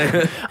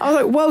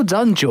like, well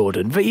done,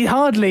 Jordan. But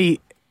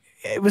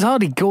it was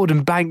hardly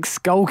Gordon Banks'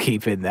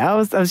 goalkeeping there.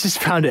 I just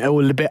found it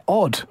all a bit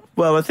odd.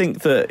 Well, I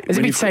think that as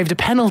if he'd saved a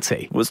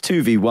penalty. It was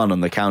 2v1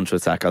 on the counter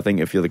attack. I think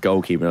if you're the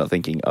goalkeeper, you're not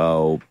thinking,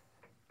 oh,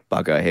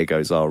 bugger, here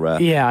goes our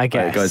I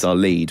guess here goes our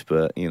lead.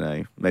 But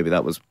maybe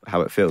that was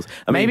how it feels.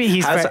 Maybe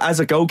he's as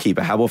a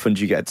goalkeeper, how often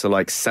do you get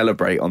to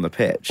celebrate on the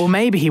pitch? Well,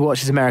 maybe he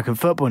watches American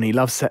football and he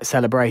loves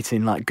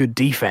celebrating good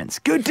defense.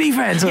 Good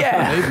defense,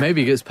 yeah.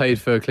 Maybe he gets paid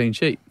for a clean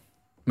sheet.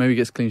 Maybe he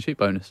gets a clean sheet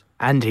bonus.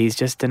 And he's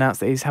just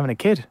announced that he's having a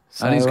kid.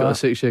 So, and he's got a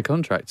 6-year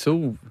contract.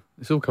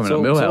 It's all coming up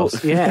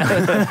Millhouse.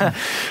 Yeah.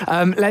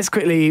 Let's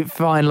quickly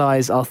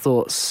finalise our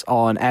thoughts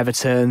on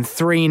Everton.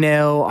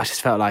 3-0. I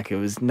just felt like it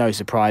was no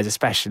surprise,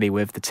 especially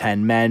with the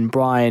 10 men.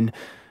 Brian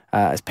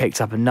has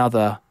picked up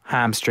another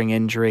hamstring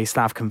injury.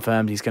 Slav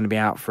confirmed he's going to be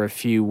out for a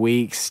few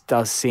weeks.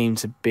 Does seem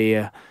to be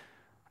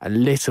a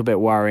little bit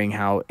worrying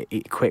how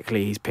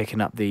quickly he's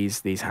picking up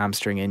these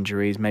hamstring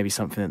injuries. Maybe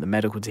something that the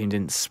medical team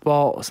didn't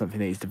spot or something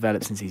that he's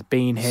developed since he's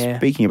been here.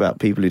 Speaking about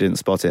people who didn't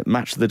spot it,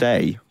 Match of the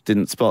Day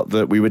didn't spot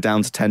that we were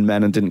down to 10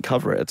 men and didn't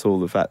cover it at all.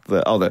 The fact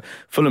that, the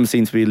Fulham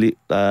seems to be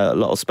a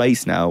lot of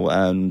space now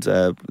and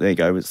there you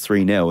go, it's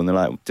 3-0 and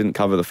they're didn't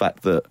cover the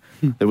fact that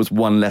there was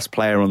one less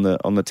player on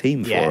the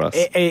team for us.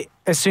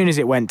 As soon as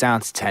it went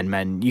down to 10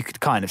 men, you could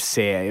kind of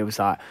see it. It was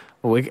like,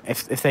 well,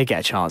 if they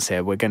get a chance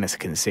here, we're going to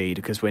concede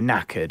because we're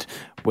knackered.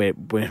 We're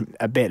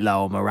a bit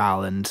low on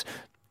morale, and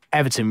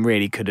Everton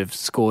really could have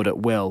scored at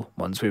will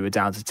once we were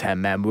down to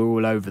 10 men. We were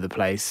all over the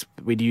place.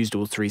 We'd used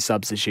all 3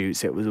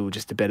 substitutes. It was all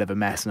just a bit of a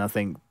mess, and I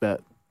think that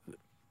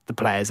the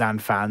players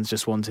and fans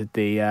just wanted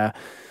the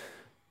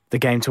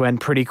game to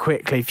end pretty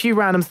quickly. A few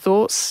random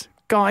thoughts.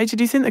 Guy,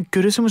 did you think that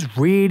Goodison was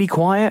really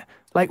quiet?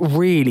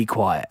 Really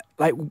quiet.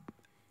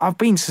 I've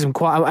been to some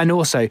quiet, and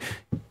also,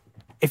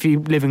 if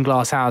you live in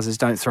glass houses,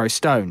 don't throw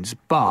stones.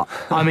 But,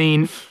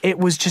 it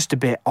was just a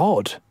bit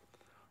odd.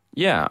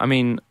 Yeah,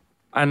 and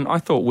I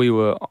thought we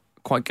were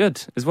quite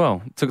good as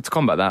well to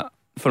combat that,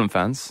 Fulham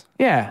fans.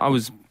 Yeah. I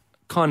was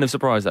kind of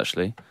surprised,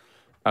 actually.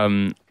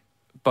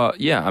 But,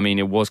 yeah,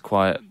 it was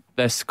quiet.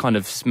 Their kind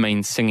of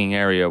main singing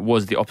area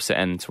was the opposite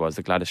end to us,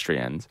 the Gladys Street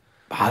end.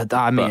 I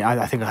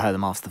think I heard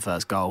them after the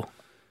first goal.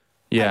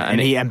 Yeah,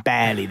 and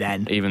barely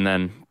then. Even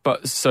then.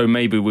 But so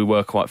maybe we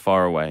were quite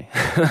far away.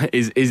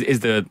 is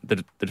the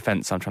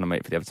defence I'm trying to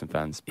make for the Everton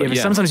fans. But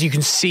sometimes you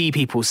can see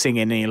people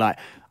singing and you're like,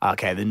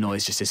 okay, the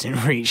noise just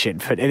isn't reaching.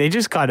 But they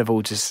just kind of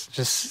all just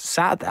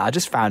sat there. I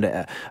just found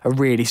it a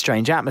really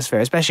strange atmosphere,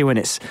 especially when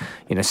it's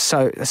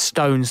so a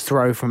stone's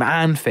throw from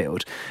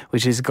Anfield,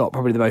 which has got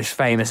probably the most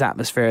famous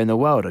atmosphere in the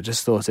world. I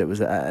just thought it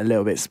was a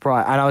little bit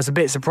surprised, and I was a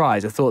bit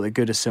surprised. I thought that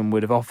Goodison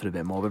would have offered a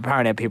bit more, but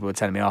apparently people were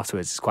telling me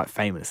afterwards it's quite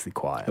famously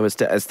quiet.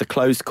 It's the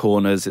closed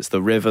corners. It's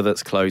the river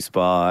that's close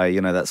by.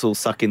 That's all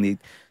sucking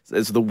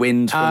It's the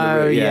wind from the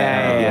river.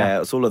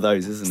 Yeah. It's all of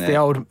those, isn't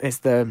it? It's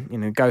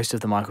the ghost of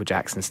the Michael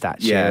Jackson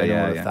statue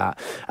of that.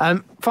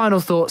 Final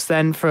thoughts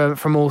then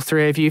from all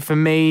three of you. For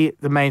me,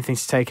 the main thing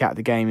to take out of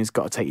the game is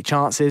got to take your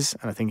chances.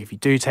 And I think if you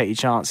do take your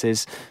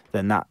chances,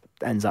 then that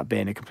ends up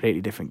being a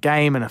completely different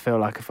game. And I feel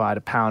like if I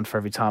had £1 for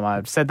every time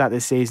I've said that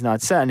this season,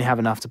 I'd certainly have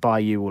enough to buy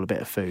you all a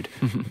bit of food.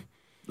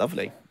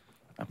 Lovely.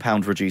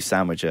 £1 reduced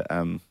sandwich at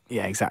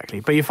Yeah,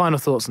 exactly. But your final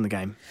thoughts on the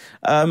game?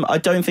 I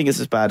don't think it's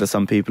as bad as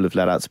some people have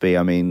let out to be.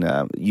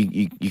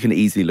 You can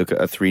easily look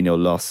at a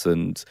 3-0 loss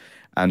and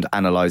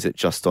analyse it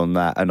just on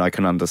that, and I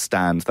can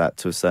understand that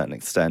to a certain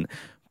extent.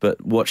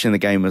 But watching the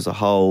game as a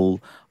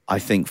whole, I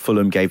think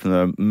Fulham gave them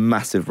a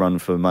massive run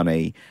for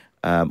money.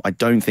 I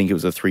don't think it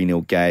was a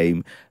 3-0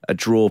 game. A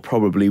draw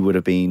probably would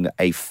have been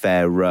a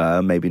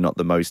fairer, maybe not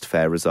the most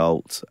fair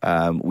result.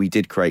 We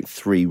did create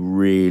 3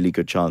 really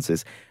good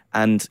chances.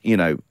 And,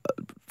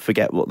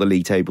 forget what the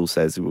league table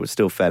says. We were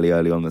still fairly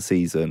early on in the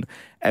season.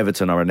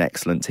 Everton are an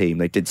excellent team.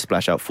 They did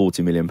splash out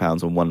 £40 million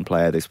on one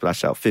player. They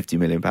splashed out £50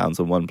 million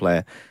on one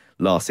player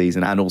last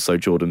season, and also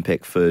Jordan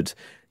Pickford.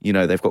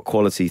 They've got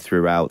quality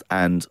throughout.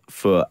 And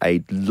for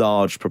a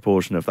large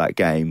proportion of that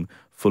game,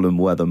 Fulham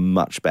were the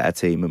much better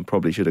team and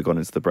probably should have gone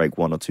into the break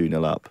 1 or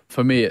 2-0 up.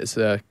 For me, it's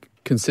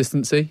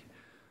consistency.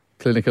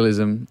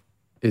 Clinicalism,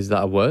 is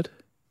that a word?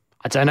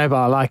 I don't know, but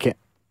I like it.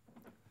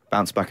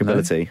 Bounce back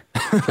ability.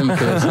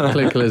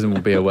 Clinicalism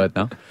will be a word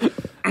now.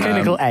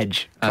 Clinical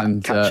edge.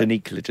 And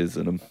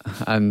Catch-a-nicalism.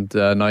 and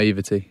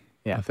naivety,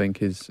 Yeah. I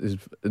think, is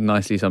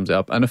nicely sums it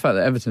up. And the fact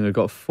that Everton have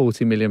got a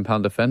 £40 million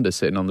defender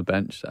sitting on the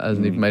bench that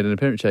hasn't even made an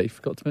appearance yet. You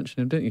forgot to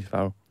mention him, didn't you,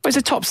 Farrell? Well, it's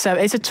a top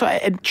seven.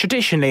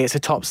 Traditionally, it's a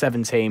top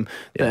 7 team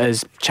that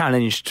has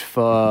challenged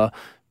for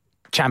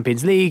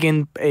Champions League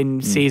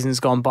in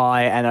seasons gone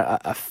by, and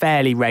a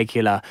fairly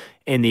regular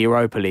in the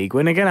Europa League.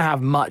 When they're going to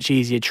have much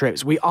easier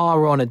trips, we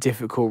are on a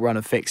difficult run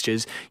of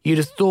fixtures. You'd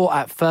have thought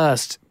at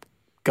first,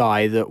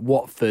 Guy, that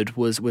Watford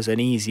was an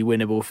easy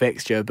winnable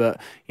fixture, but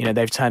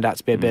they've turned out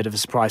to be a bit of a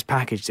surprise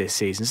package this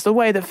season. So the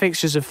way that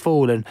fixtures have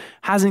fallen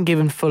hasn't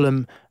given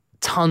Fulham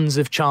tons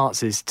of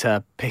chances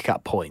to pick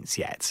up points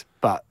yet,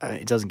 but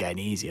it doesn't get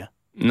any easier.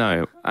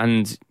 No,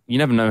 and you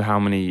never know how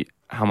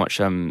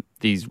much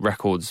these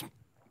records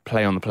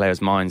play on the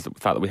players' minds. The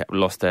fact that we have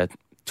lost there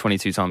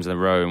 22 times in a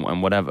row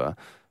and whatever.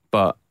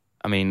 But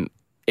I mean,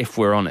 if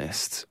we're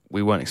honest,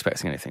 we weren't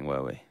expecting anything,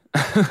 were we?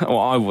 Well,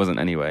 I wasn't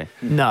anyway.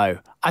 No,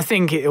 I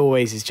think it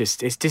always is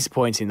it's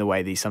disappointing the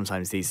way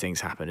sometimes these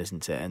things happen,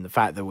 isn't it? And the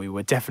fact that we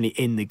were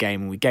definitely in the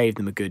game and we gave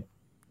them a good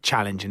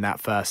challenge in that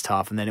first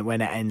half, and then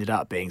when it ended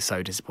up being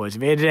so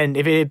disappointing. If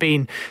it had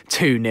been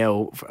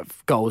 2-0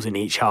 goals in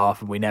each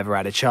half and we never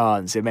had a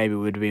chance, it maybe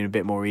would have been a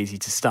bit more easy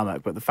to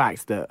stomach. But the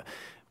fact that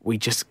we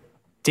just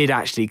did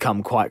actually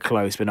come quite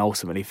close, but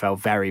ultimately fell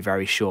very,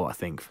 very short, I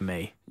think, for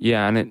me.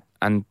 Yeah,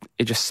 and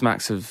it just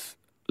smacks of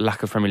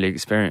lack of Premier League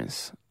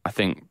experience. I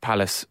think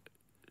Palace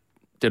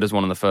did us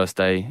one on the first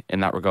day in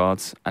that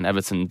regards, and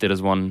Everton did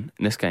us one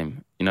in this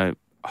game.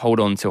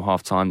 Hold on till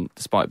half time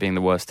despite being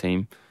the worst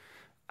team,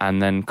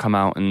 and then come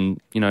out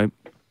and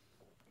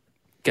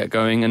get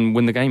going and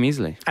win the game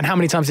easily. And how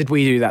many times did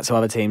we do that to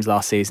other teams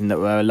last season that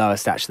were lower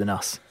stature than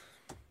us?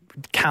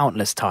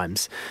 Countless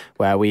times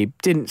where we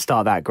didn't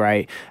start that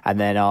great, and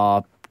then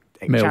our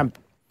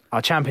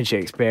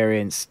championship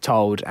experience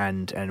told,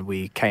 and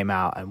we came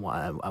out and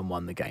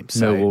won the game.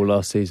 So, Millwall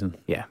last season.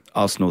 Yeah.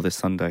 Arsenal this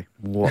Sunday.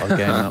 What a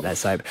game.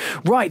 Let's hope.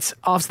 Right,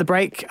 after the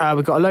break,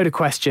 we've got a load of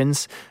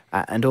questions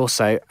and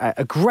also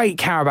a great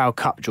Carabao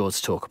Cup draw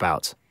to talk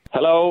about.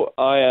 Hello,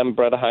 I am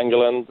Breda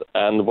Hangeland,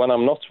 and when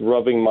I'm not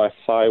rubbing my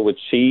thigh with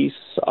cheese,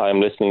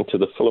 I'm listening to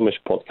the Fulhamish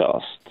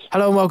podcast.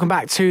 Hello and welcome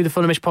back to the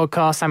Fulhamish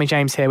podcast. Sammy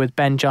James here with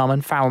Ben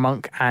Jarman, Farrell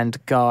Monk and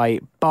Guy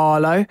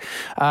Barlow.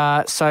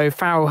 So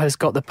Farrell has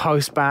got the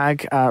post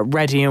bag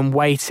ready and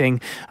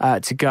waiting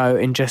to go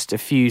in just a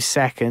few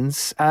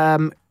seconds.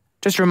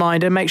 Just a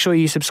reminder, make sure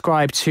you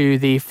subscribe to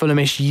the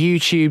Fulhamish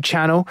YouTube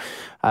channel.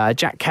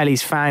 Jack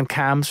Kelly's fan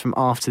cams from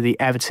after the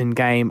Everton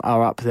game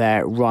are up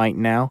there right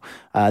now.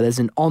 There's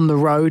an On the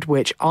Road,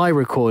 which I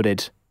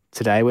recorded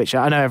today, which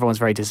I know everyone's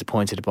very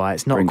disappointed by.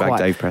 It's not Bring quite back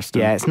Dave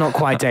Preston. Yeah, it's not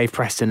quite Dave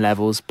Preston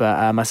levels,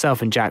 but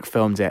myself and Jack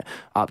filmed it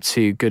up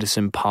to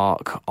Goodison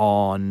Park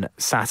on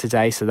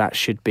Saturday, so that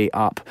should be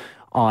up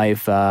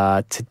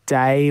either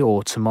today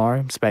or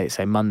tomorrow,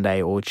 say Monday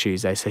or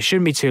Tuesday, so it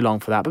shouldn't be too long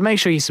for that. But make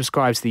sure you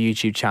subscribe to the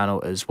YouTube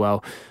channel as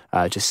well.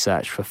 Just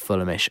search for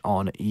Fulhamish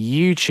on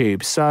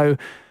YouTube. So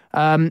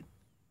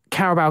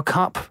Carabao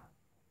Cup,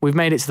 we've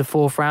made it to the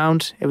 4th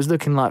round. It was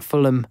looking like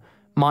Fulham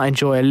might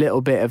enjoy a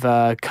little bit of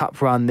a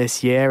cup run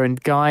this year,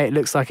 and Guy, it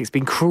looks like it's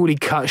been cruelly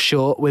cut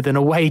short with an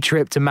away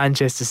trip to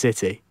Manchester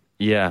City.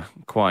 Yeah,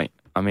 quite.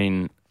 I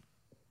mean,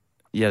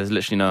 there's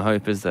literally no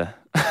hope, is there?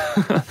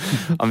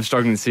 I'm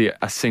struggling to see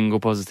a single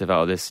positive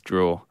out of this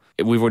draw.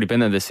 We've already been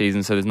there this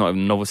season, so there's not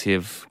even novelty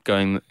of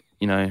going,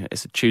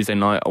 it's a Tuesday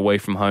night away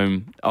from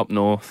home up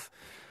north.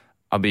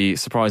 I'll be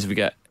surprised if we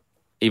get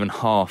even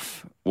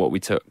half what we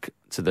took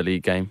to the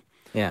league game.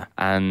 Yeah.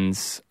 And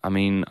I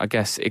mean, I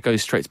guess it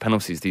goes straight to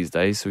penalties these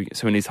days, so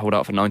we need to hold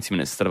out for 90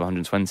 minutes instead of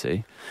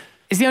 120.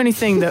 Is the only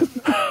thing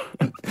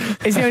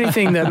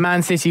that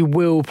Man City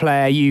will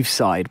play a youth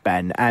side,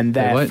 Ben, and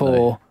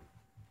therefore,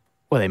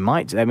 well, they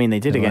might. I mean, they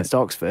did against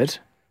Oxford.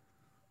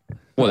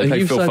 Well, they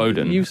played Phil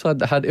Foden. You side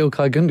that had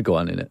Ilkay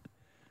Gundogan in it.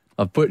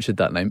 I've butchered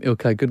that name,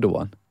 Ilkay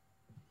Gundogan.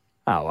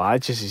 Oh, I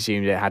just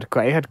assumed it had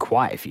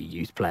quite a few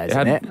youth players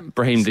in it.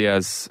 Brahim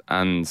Diaz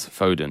and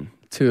Foden.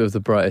 Two of the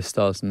brightest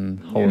stars in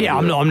the whole. Yeah,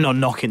 I'm not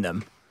knocking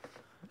them.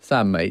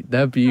 Sam, mate,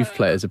 their youth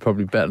players are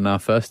probably better than our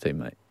first team,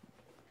 mate.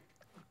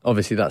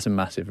 Obviously, that's a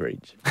massive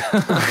reach.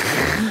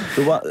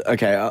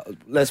 Okay,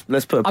 let's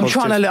put. A I'm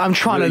trying to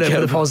look for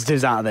the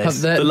positives out of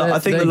this. I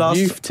think the last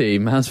youth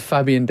team has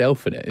Fabian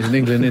Delph in it. He's an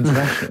England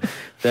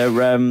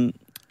international.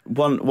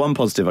 One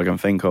positive I can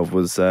think of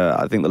was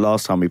I think the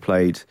last time we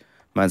played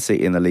Man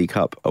City in the League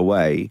Cup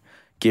away,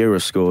 Gira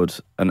scored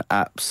an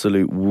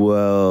absolute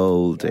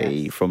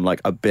worldie from like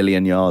a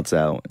billion yards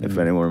out. If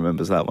anyone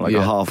remembers that one,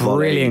 a half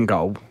brilliant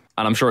goal.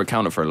 And I'm sure it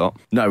counted for a lot.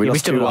 No, we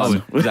lost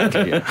 2-1.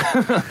 Exactly.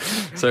 Yeah.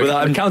 So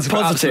it counted for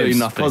absolutely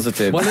nothing.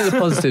 Positive. One of the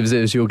positives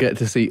is you'll get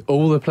to see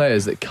all the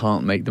players that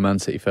can't make the Man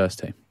City first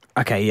team.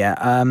 Okay,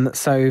 yeah.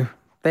 So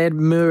they had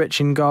Muric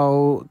in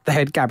goal. They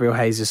had Gabriel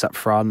Jesus up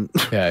front.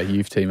 Yeah,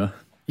 youth teamer.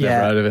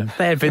 Never heard of him.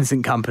 They had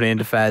Vincent Kompany in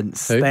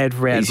defence. Who? They had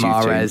Riyad He's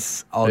used to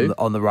Mahrez Who?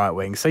 on the right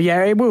wing. So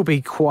yeah, it will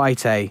be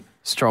quite a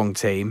strong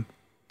team.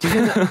 Do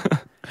you think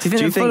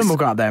that Fulham will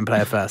go up there and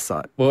play a first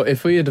side? Well,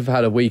 if we had have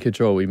had a weaker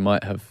draw, we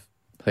might have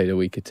played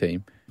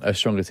a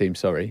stronger team,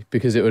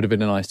 because it would have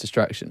been a nice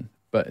distraction.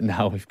 But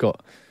now we've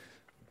got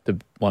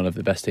one of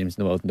the best teams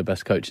in the world and the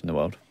best coach in the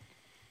world.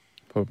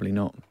 Probably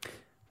not.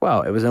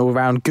 Well, it was an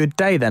all-round good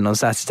day then on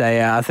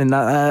Saturday. I think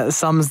that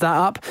sums that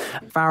up.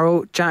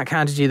 Farrell, Jack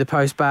handed you the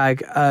post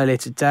bag earlier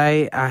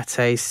today at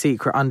a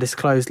secret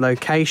undisclosed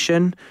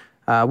location.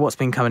 What's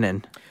been coming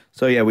in?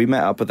 So yeah, we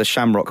met up at the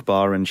Shamrock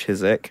Bar in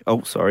Chiswick.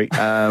 Oh, sorry.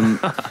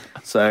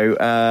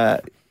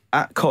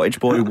 At Cottage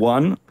Boy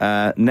 1,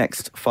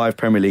 next 5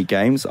 Premier League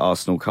games,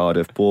 Arsenal,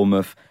 Cardiff,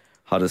 Bournemouth,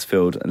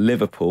 Huddersfield and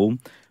Liverpool.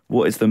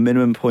 What is the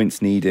minimum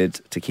points needed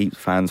to keep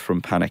fans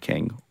from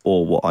panicking,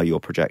 or what are your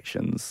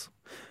projections?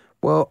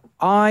 Well,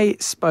 I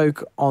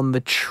spoke on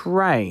the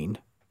train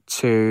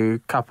to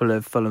a couple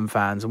of Fulham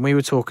fans, and we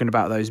were talking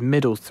about those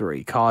middle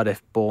 3,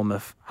 Cardiff,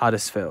 Bournemouth,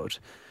 Huddersfield.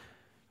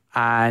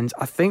 And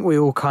I think we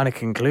all kind of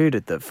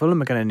concluded that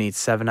Fulham are going to need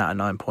 7 out of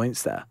 9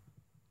 points there.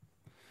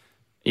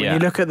 When you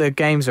look at the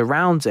games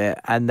around it,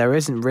 and there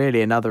isn't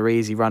really another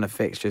easy run of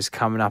fixtures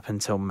coming up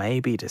until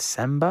maybe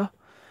December,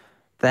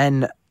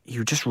 then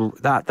you just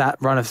that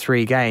run of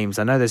 3 games.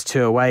 I know there's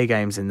 2 away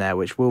games in there,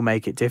 which will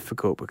make it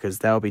difficult because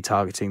they'll be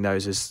targeting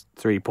those as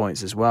 3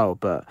 points as well.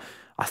 But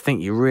I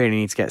think you really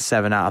need to get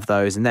 7 out of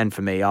those. And then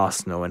for me,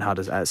 Arsenal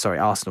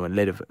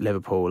and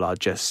Liverpool are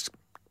just,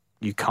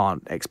 you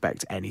can't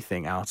expect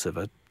anything out of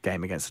a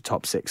game against a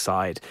top 6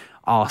 side.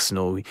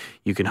 Arsenal,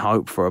 you can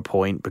hope for a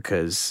point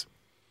because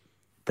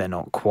they're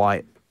not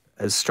quite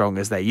as strong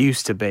as they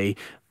used to be,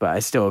 but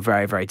it's still a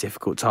very, very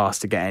difficult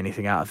task to get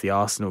anything out of the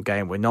Arsenal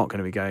game. We're not going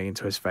to be going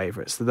into as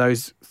favourites. So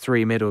those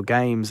 3 middle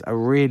games are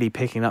really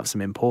picking up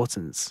some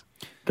importance.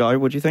 Guy,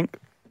 what do you think?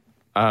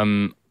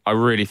 I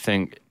really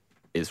think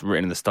it's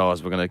written in the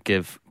stars. We're going to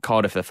give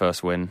Cardiff their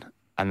first win,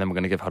 and then we're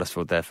going to give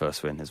Huddersfield their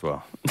first win as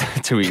well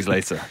 2 weeks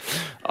later.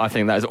 I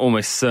think that is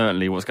almost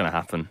certainly what's going to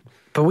happen.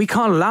 But we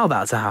can't allow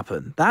that to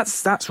happen.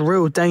 That's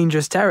real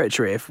dangerous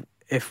territory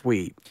if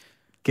we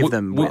give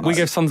them... We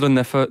gave Sunderland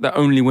their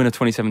only win of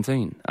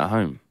 2017 at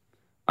home.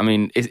 I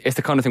mean, it's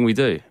the kind of thing we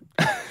do.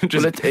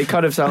 Well, it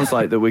kind of sounds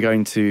like that we're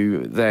going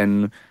to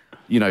then,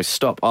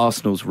 stop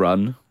Arsenal's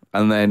run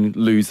and then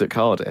lose at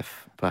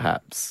Cardiff,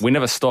 perhaps. We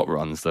never stop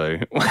runs, though.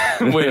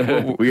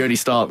 We only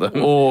start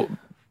them. Or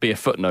be a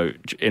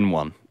footnote in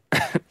one.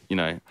 I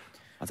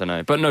don't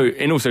know. But no,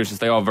 in all seriousness,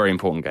 they are very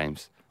important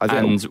games.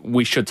 And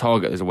we should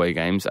target those away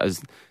games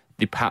as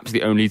perhaps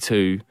the only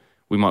 2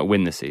 we might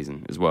win this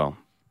season as well.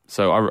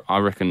 So I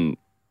reckon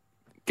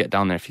get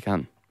down there if you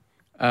can.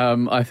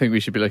 I think we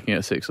should be looking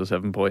at 6 or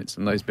 7 points,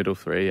 and those middle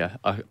 3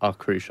 are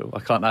crucial. I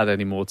can't add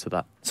any more to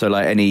that. So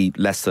like any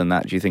less than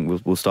that, do you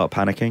think we'll start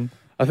panicking?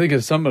 I think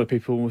some other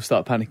people will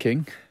start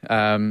panicking.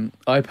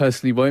 I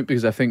personally won't,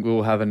 because I think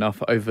we'll have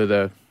enough over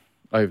the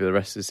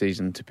rest of the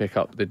season to pick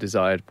up the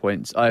desired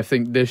points. I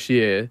think this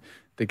year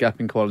the gap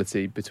in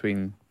quality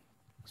between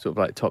sort of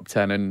like top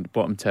 10 and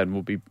bottom 10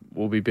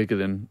 will be bigger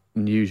than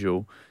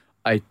usual.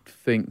 I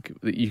think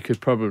that you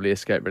could probably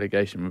escape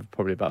relegation with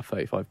probably about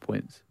 35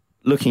 points.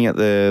 Looking at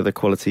the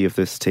quality of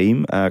this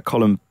team,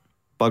 Colin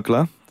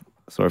Bugler,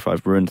 sorry if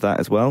I've ruined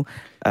that as well.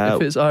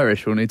 If it's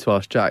Irish, we'll need to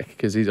ask Jack,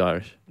 because he's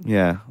Irish.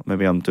 Yeah,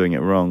 maybe I'm doing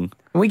it wrong.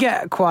 We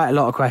get quite a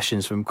lot of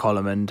questions from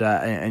Colin,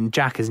 and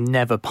Jack has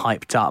never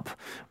piped up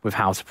with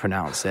how to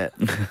pronounce it.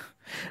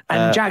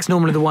 And Jack's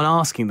normally the one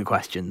asking the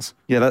questions.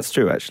 Yeah, that's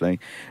true, actually.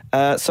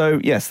 So,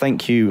 yes,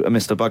 thank you,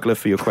 Mr. Bugler,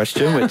 for your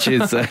question, which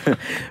is,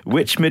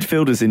 which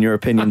midfielders, in your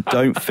opinion,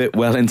 don't fit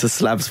well into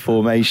Slav's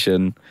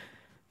formation?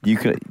 You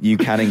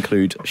can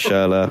include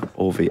Schürrle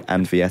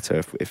and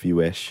Vieta if you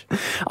wish.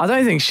 I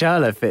don't think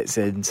Schürrle fits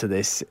into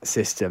this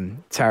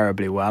system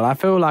terribly well. I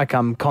feel like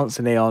I'm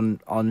constantly on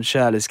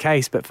Schürrle's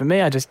case, but for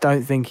me, I just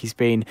don't think he's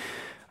been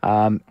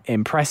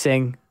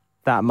impressing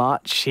that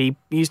much. He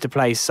used to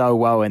play so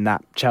well in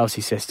that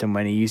Chelsea system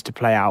when he used to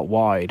play out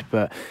wide,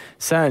 but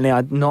certainly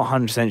I'm not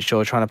 100%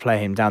 sure trying to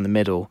play him down the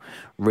middle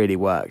really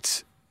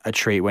worked a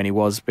treat when he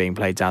was being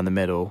played down the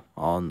middle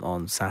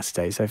on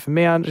Saturday. So for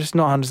me, I'm just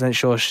not 100%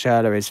 sure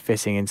Schürrle is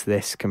fitting into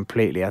this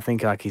completely. I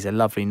think he's a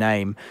lovely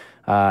name.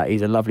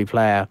 He's a lovely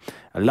player,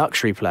 a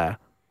luxury player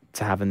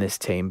to have in this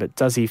team, but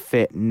does he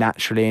fit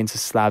naturally into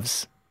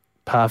Slav's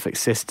perfect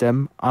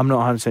system? I'm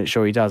not 100%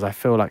 sure he does. I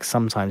feel like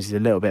sometimes he's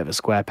a little bit of a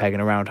square peg in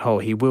a round hole.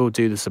 He will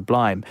do the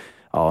sublime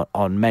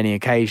on many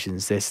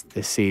occasions this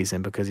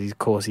season because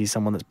he's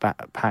someone that's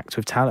packed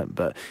with talent,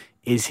 but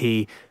is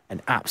he an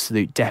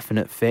absolute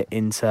definite fit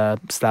into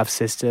Slav's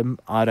system?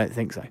 I don't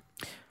think so.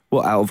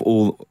 Well, out of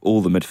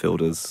all the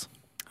midfielders?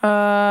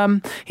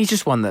 He's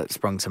just one that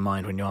sprung to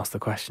mind when you asked the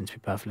question, to be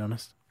perfectly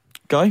honest.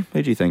 Guy,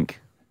 who do you think?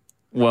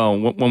 Well,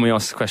 when we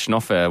asked the question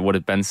off air, what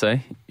did Ben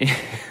say? He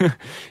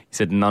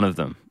said none of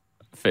them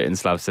fit in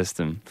Slav's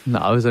system. No,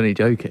 I was only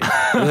joking.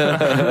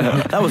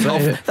 That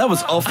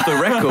was off the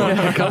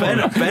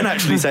record. Ben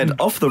actually said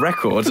off the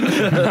record.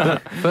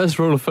 First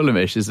rule of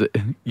Fulhamish is that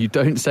you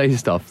don't say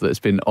stuff that's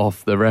been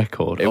off the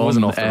record. It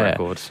wasn't off air.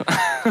 the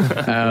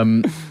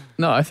record.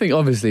 No, I think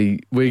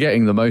obviously we're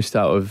getting the most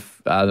out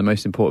of the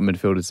most important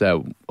midfielders there.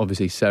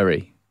 Obviously,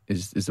 Seri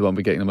is the one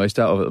we're getting the most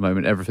out of at the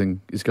moment.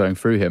 Everything is going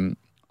through him.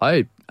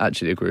 I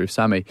actually agree with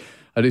Sammy.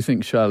 I do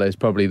think Schürrle is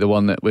probably the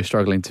one that we're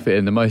struggling to fit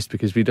in the most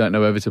because we don't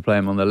know whether to play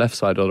him on the left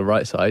side or the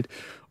right side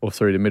or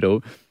through the middle.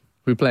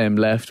 If we play him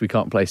left, we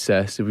can't play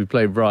Cess. If we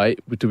play right,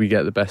 do we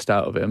get the best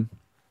out of him?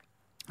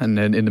 And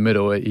then in the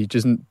middle, he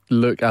doesn't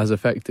look as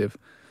effective.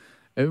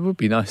 It would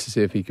be nice to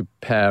see if he could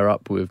pair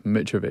up with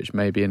Mitrovic,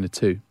 maybe in the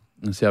 2,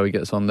 and see how he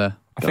gets on there.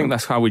 I think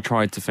that's how we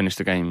tried to finish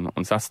the game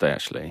on Saturday,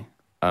 actually.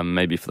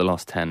 Maybe for the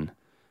last 10.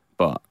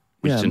 But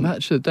we didn't.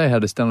 Match of the day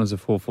had us down as a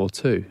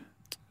 4-4-2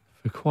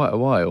 for quite a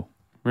while.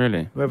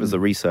 Really? Whoever's the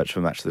research for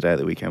Match of the Day at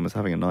the weekend was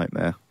having a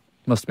nightmare.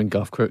 Must have been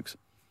Guff Crooks.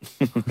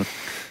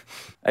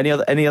 Any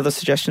other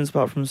suggestions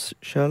apart from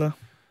Schürrle?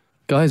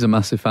 Guy's a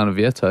massive fan of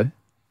Vieto.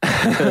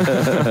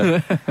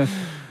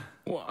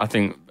 Well, I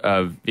think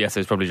Vieto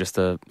is probably just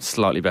a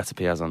slightly better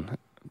Piazon,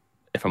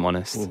 if I'm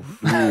honest.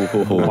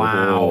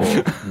 Wow.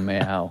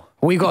 Meow.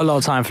 We've got a lot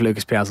of time for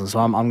Lucas Piazon, so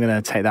I'm going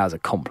to take that as a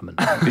compliment.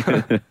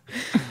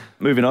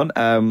 Moving on,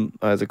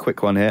 there's a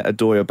quick one here.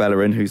 Adoya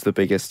Bellerin, who's the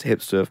biggest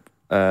hipster,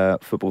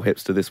 football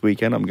hipster this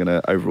weekend. I'm going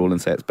to overrule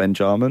and say it's Ben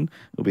Jarman.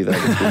 He'll be there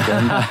this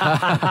weekend.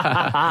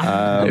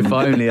 If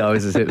only I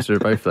was as hipster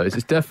of both of those.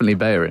 It's definitely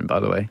Bellerin, by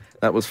the way.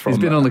 That was from.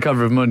 He's been on the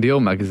cover of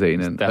Mundial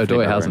magazine, and Definitely Adoya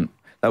Bellerin. hasn't.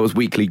 That was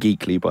Weekly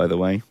Geekly, by the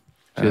way.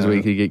 Cheers,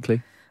 Weekly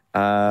Geekly.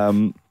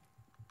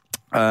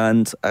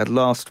 And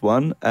last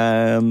one,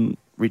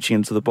 reaching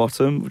into the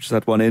bottom, we just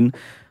had one in.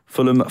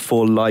 Fulham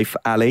for Life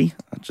Ali,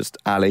 just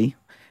Ali,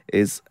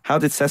 is how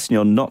did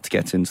Sessegnon not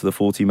get into the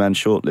 40-man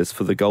shortlist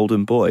for the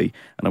Golden Boy?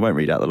 And I won't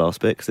read out the last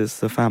bit because it's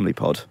the family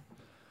pod.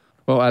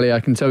 Well, Ali,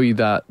 I can tell you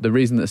that the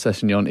reason that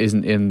Sessegnon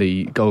isn't in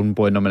the Golden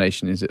Boy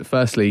nomination is that,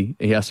 firstly,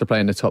 he has to play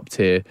in the top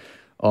tier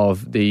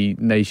of the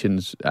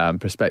nation's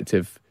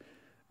prospective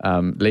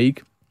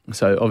league.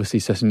 So, obviously,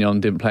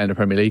 Sessegnon didn't play in the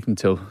Premier League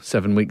until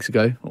 7 weeks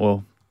ago,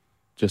 or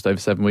just over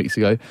 7 weeks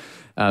ago.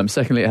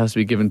 Secondly, it has to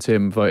be given to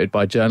him, voted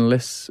by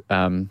journalists.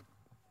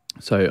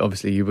 So,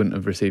 obviously, he wouldn't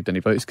have received any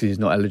votes because he's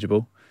not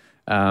eligible.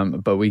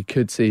 But we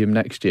could see him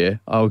next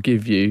year. I'll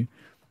give you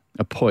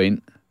a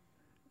point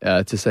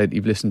to say that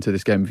you've listened to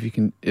this game. If you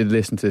can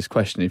listen to this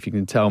question, if you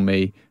can tell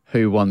me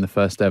who won the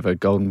first ever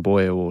Golden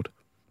Boy Award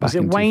back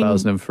in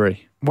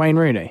 2003. Wayne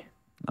Rooney?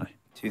 No.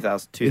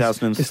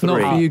 2003. It's not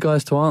for you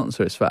guys to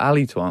answer. It's for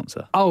Ali to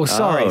answer. Oh,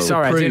 sorry.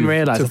 I didn't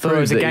realise. I thought it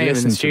was a game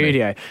in the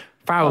studio.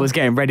 Farrell was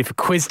getting ready for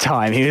quiz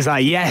time. He was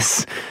like,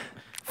 yes,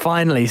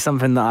 finally,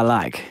 something that I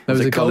like. There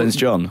was a Collins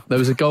John. There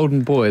was a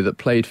Golden Boy that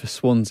played for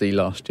Swansea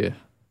last year.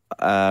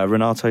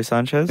 Renato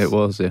Sanchez. It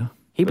was, yeah.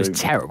 He was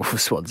terrible for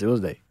Swansea,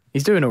 wasn't he?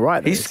 He's doing all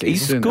right. He's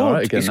doing all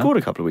right again he now. scored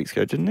a couple of weeks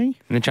ago, didn't he?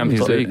 In the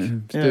Champions League. He's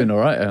doing all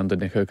right under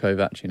Niko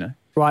Kovac, you know.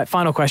 Right,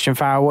 final question,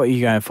 Farrell. What are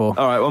you going for?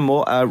 All right, one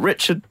more.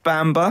 Richard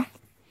Bamba.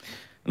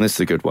 And this is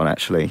a good one,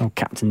 actually. Oh,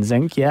 Captain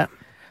Zinc, yeah.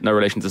 No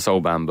relation to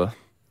Sol Bamba.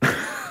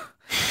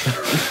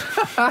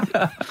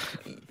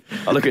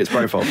 I'll look at his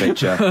profile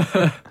picture.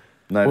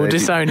 No, We'll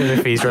disown him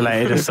if he's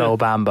related to Sol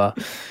Bamba.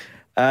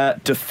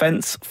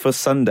 Defence for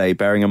Sunday,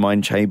 bearing in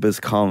mind Chambers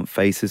can't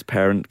face his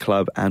parent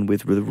club and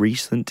with the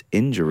recent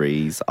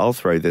injuries. I'll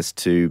throw this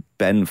to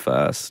Ben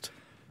first.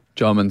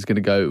 Jarman's going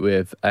to go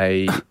with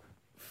a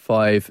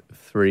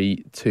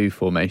 5-3-2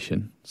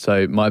 formation.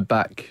 So my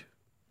back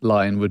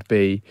line would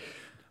be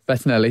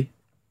Bettinelli,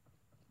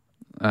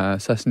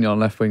 Sessegnon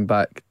left wing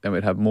back, then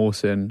we'd have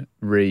Mawson,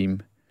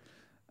 Ream,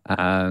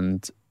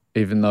 and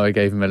even though I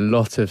gave him a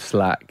lot of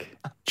slack,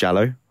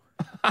 Jallo.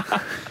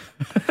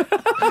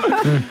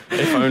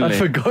 If only. I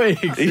forgot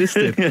he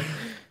existed.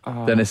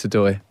 Dennis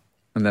Adoy.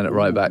 And then at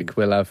right back,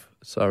 we'll have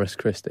Cyrus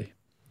Christie.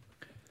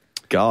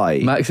 Guy.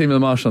 Maxime Le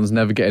Marchand's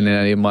never getting in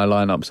any of my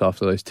lineups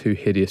after those two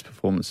hideous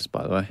performances,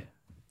 by the way.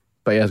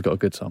 But he has got a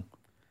good song.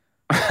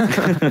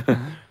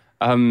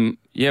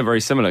 Yeah,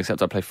 very similar,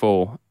 except I play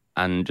 4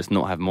 and just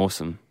not have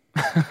Mawson.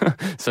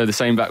 So the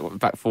same back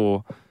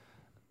 4.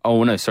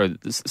 Oh, no, sorry.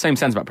 The same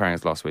centre-back pairing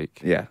as last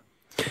week. Yeah.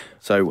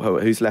 So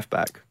who's left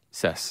back?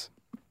 Cess.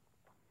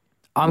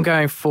 I'm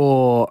going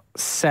for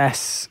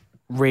Cess,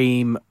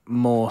 Ream,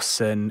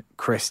 Mawson,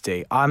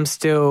 Christie. I'm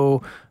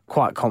still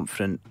quite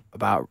confident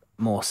about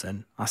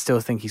Mawson. I still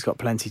think he's got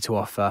plenty to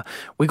offer.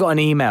 We got an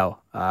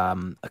email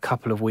a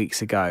couple of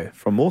weeks ago.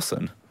 From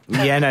Mawson?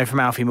 Yeah, no, from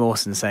Alfie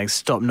Mawson saying,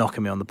 stop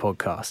knocking me on the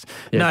podcast.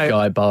 Yeah, no,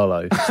 Guy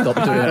Barlow. Stop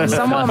doing it.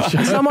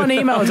 someone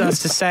emailed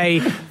us to say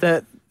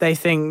that they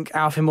think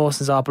Alfie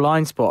Mawson's our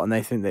blind spot and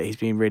they think that he's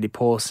been really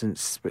poor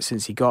since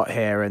he got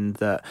here, and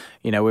that,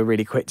 you know, we're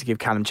really quick to give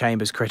Callum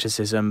Chambers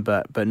criticism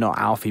but not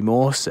Alfie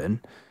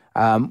Mawson,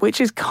 which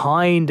is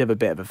kind of a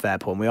bit of a fair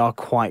point. We are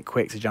quite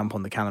quick to jump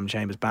on the Callum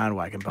Chambers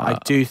bandwagon, but I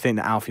do think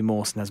that Alfie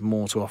Mawson has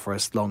more to offer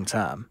us long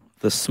term.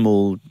 The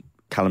small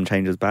Callum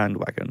Chambers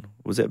bandwagon.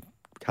 Was it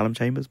Callum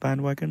Chambers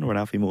bandwagon or an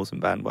Alfie Mawson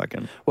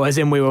bandwagon? Well, as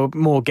in we were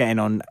more getting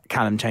on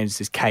Callum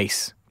Chambers'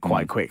 case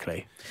quite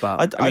quickly.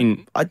 But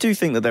I do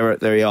think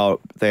that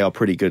they are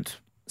pretty good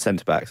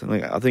centre backs.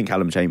 I think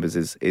Callum Chambers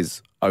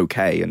is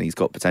okay, and he's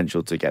got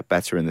potential to get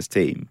better in this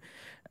team.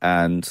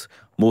 And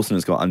Mawson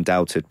has got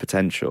undoubted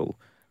potential,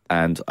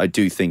 and I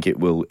do think it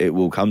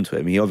will come to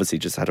him. He obviously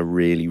just had a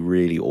really,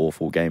 really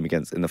awful game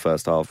in the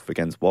first half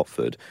against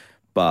Watford,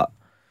 but.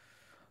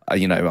 I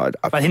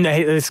think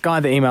this guy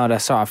that emailed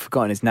us, sorry, I've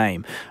forgotten his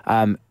name,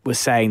 was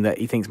saying that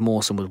he thinks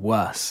Mawson was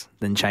worse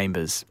than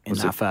Chambers in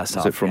that first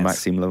half. Was it from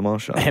Maxime Le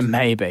Marchand? It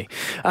may be.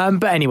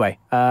 But anyway,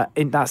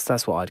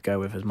 that's what I'd go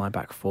with as my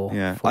back four.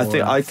 Yeah,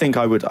 I think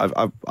I would.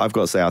 I've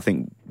got to say, I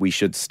think we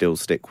should still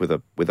stick with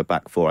a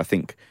back four. I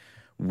think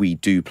we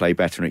do play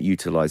better, and it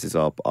utilises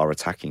our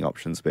attacking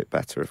options a bit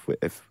better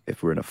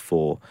if we're in a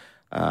four.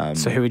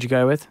 So who would you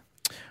go with?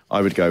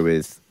 I would go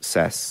with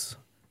Cess,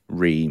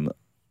 Ream,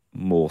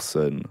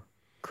 Mawson,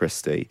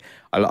 Christie.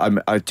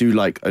 I do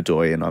like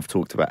Odoi, and I've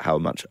talked about how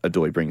much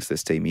Odoi brings to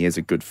this team. He is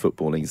a good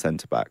footballing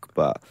centre back,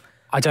 but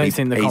I don't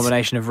think the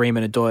combination of Ream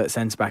and Odoi at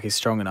centre back is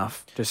strong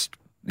enough, just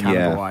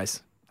calibre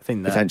wise. I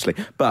think that potentially,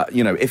 but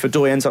if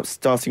Odoi ends up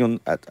starting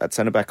at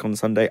centre back on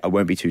Sunday, I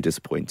won't be too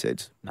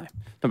disappointed. No,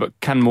 but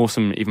can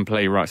Mawson even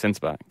play right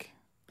centre back?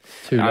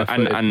 Two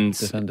left-footed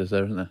defenders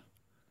there, isn't there?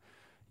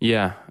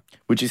 Yeah.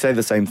 Would you say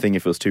the same thing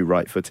if it was two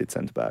right-footed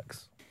centre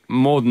backs?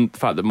 More than the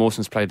fact that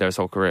Mawson's played there his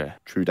whole career.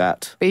 True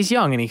that. But he's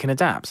young and he can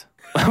adapt.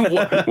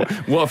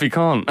 What if he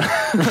can't?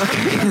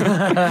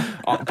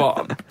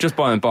 But just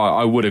by and by,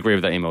 I would agree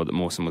with that email that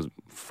Mawson was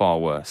far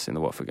worse in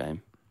the Watford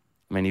game.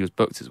 I mean, he was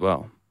booked as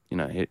well. He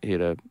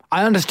had a...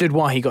 I understood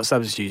why he got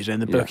substituted, and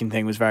the booking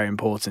thing was very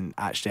important,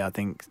 actually. I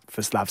think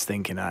for Slav's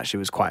thinking, actually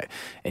was quite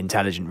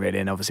intelligent, really.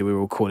 And obviously, we were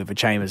all calling for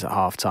Chambers at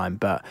half-time,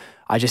 but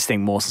I just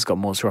think Mawson's got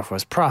more to offer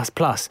us.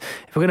 Plus,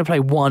 if we're going to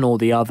play one or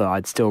the other,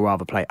 I'd still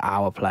rather play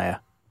our player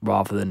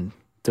rather than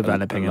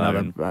developing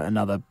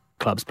another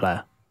club's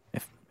player,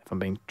 if I'm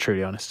being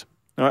truly honest.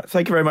 All right,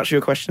 thank you very much for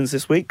your questions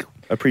this week.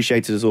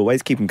 Appreciated as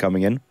always. Keep them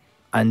coming in.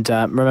 And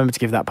remember to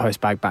give that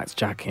post bag back to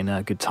Jack in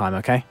a good time,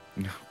 okay?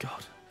 Oh,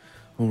 God.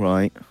 All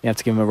right. You have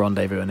to give him a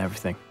rendezvous and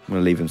everything. I'm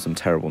going to leave him some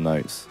terrible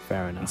notes.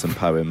 Fair enough. And some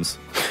poems.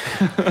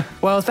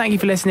 Well, thank you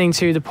for listening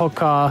to the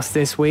podcast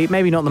this week.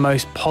 Maybe not the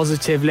most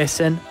positive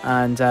listen,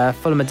 and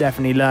Fulham are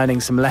definitely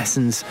learning some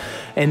lessons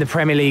in the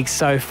Premier League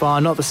so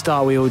far. Not the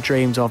start we all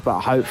dreamed of,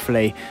 but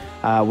hopefully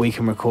we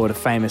can record a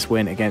famous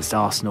win against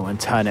Arsenal and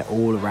turn it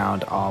all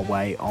around our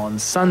way on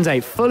Sunday.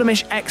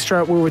 Fulhamish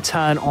Extra will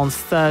return on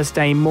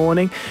Thursday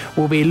morning.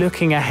 We'll be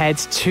looking ahead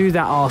to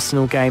that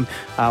Arsenal game,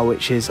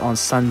 which is on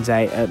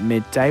Sunday at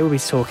midday. We'll be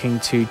talking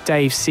to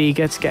Dave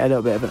Seeger to get a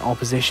little bit of an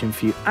opposition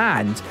view,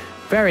 and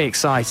very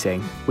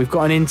exciting, we've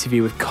got an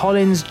interview with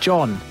Collins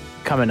John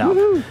coming up.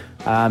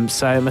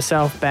 So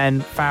myself,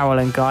 Ben, Farrell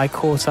and Guy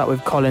caught up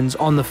with Collins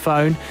on the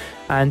phone,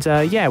 and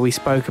we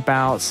spoke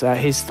about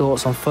his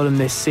thoughts on Fulham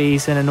this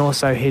season and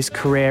also his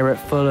career at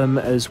Fulham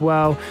as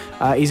well.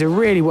 He's a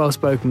really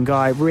well-spoken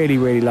guy, really,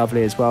 really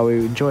lovely as well. We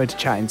enjoyed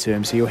chatting to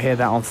him, so you'll hear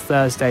that on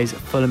Thursday's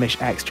Fulhamish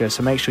Extra,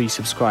 so make sure you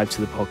subscribe to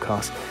the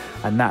podcast,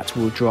 and that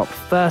will drop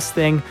first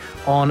thing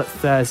on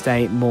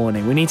Thursday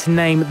morning. We need to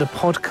name the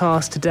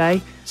podcast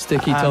today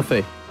Sticky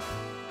Toffee.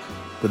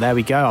 But there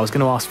we go. I was going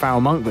to ask Farrell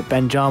Monk, but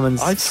Ben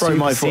Jarman's I throw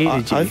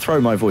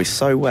my voice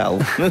so well.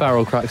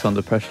 Farrell cracks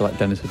under pressure like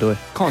Dennis Odoi.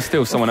 Can't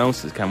steal someone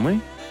else's, can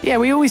we? Yeah,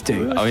 we always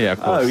do. Oh, yeah,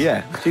 of course. Oh,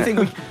 yeah. Do you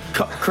think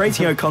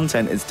creating our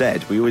content is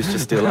dead? We always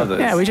just steal others.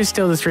 Yeah, we just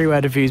steal the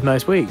 3-word reviews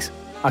most weeks.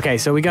 Okay,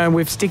 so we're going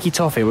with Sticky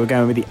Toffee. We're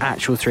going with the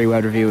actual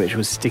 3-word review, which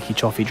was Sticky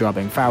Toffee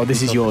Drubbing. Farrell,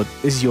 this is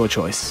your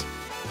choice.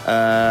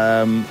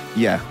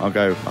 Yeah, I'll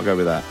go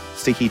with that.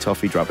 Sticky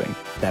Toffee Drubbing.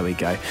 There we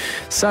go.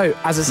 So,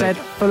 as I said,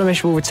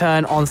 Fulhamish will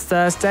return on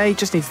Thursday.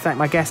 Just need to thank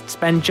my guests,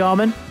 Ben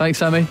Jarman. Thanks,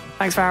 Sammy.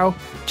 Thanks, Farrell.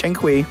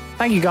 Chenkwi.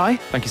 Thank you, Guy.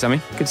 Thank you,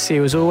 Sammy. Good to see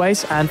you as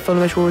always. And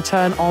Fulhamish will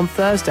return on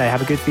Thursday.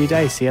 Have a good few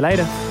days. See you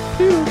later.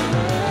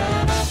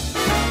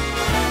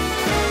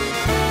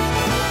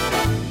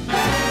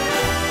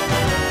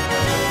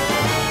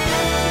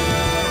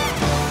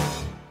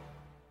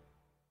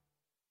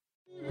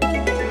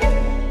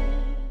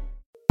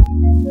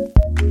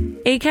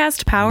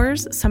 Acast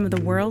powers some of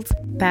the world's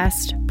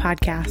best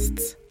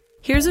podcasts.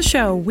 Here's a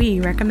show we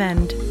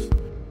recommend.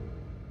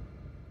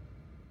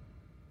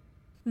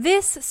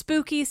 This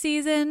spooky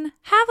season,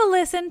 have a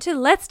listen to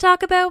Let's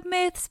Talk About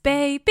Myths,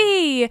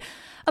 Baby,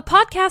 a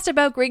podcast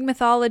about Greek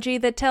mythology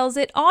that tells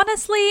it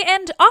honestly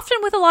and often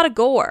with a lot of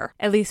gore,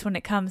 at least when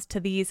it comes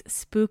to these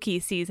spooky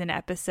season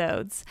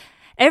episodes.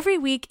 Every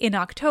week in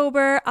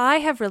October, I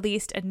have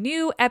released a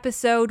new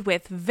episode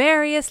with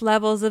various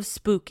levels of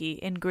spooky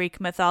in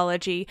Greek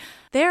mythology.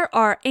 There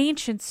are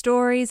ancient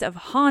stories of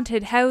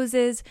haunted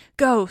houses,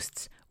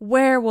 ghosts,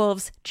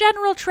 werewolves,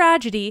 general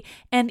tragedy,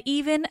 and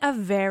even a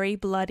very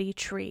bloody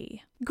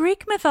tree.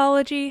 Greek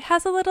mythology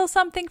has a little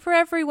something for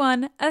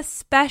everyone,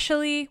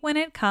 especially when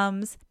it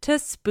comes to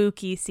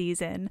spooky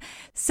season.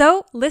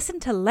 So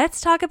listen to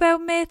Let's Talk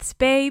About Myths,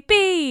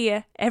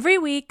 Baby, every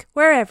week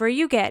wherever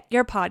you get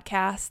your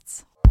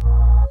podcasts.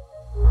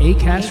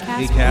 Acast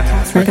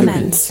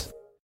Recommends.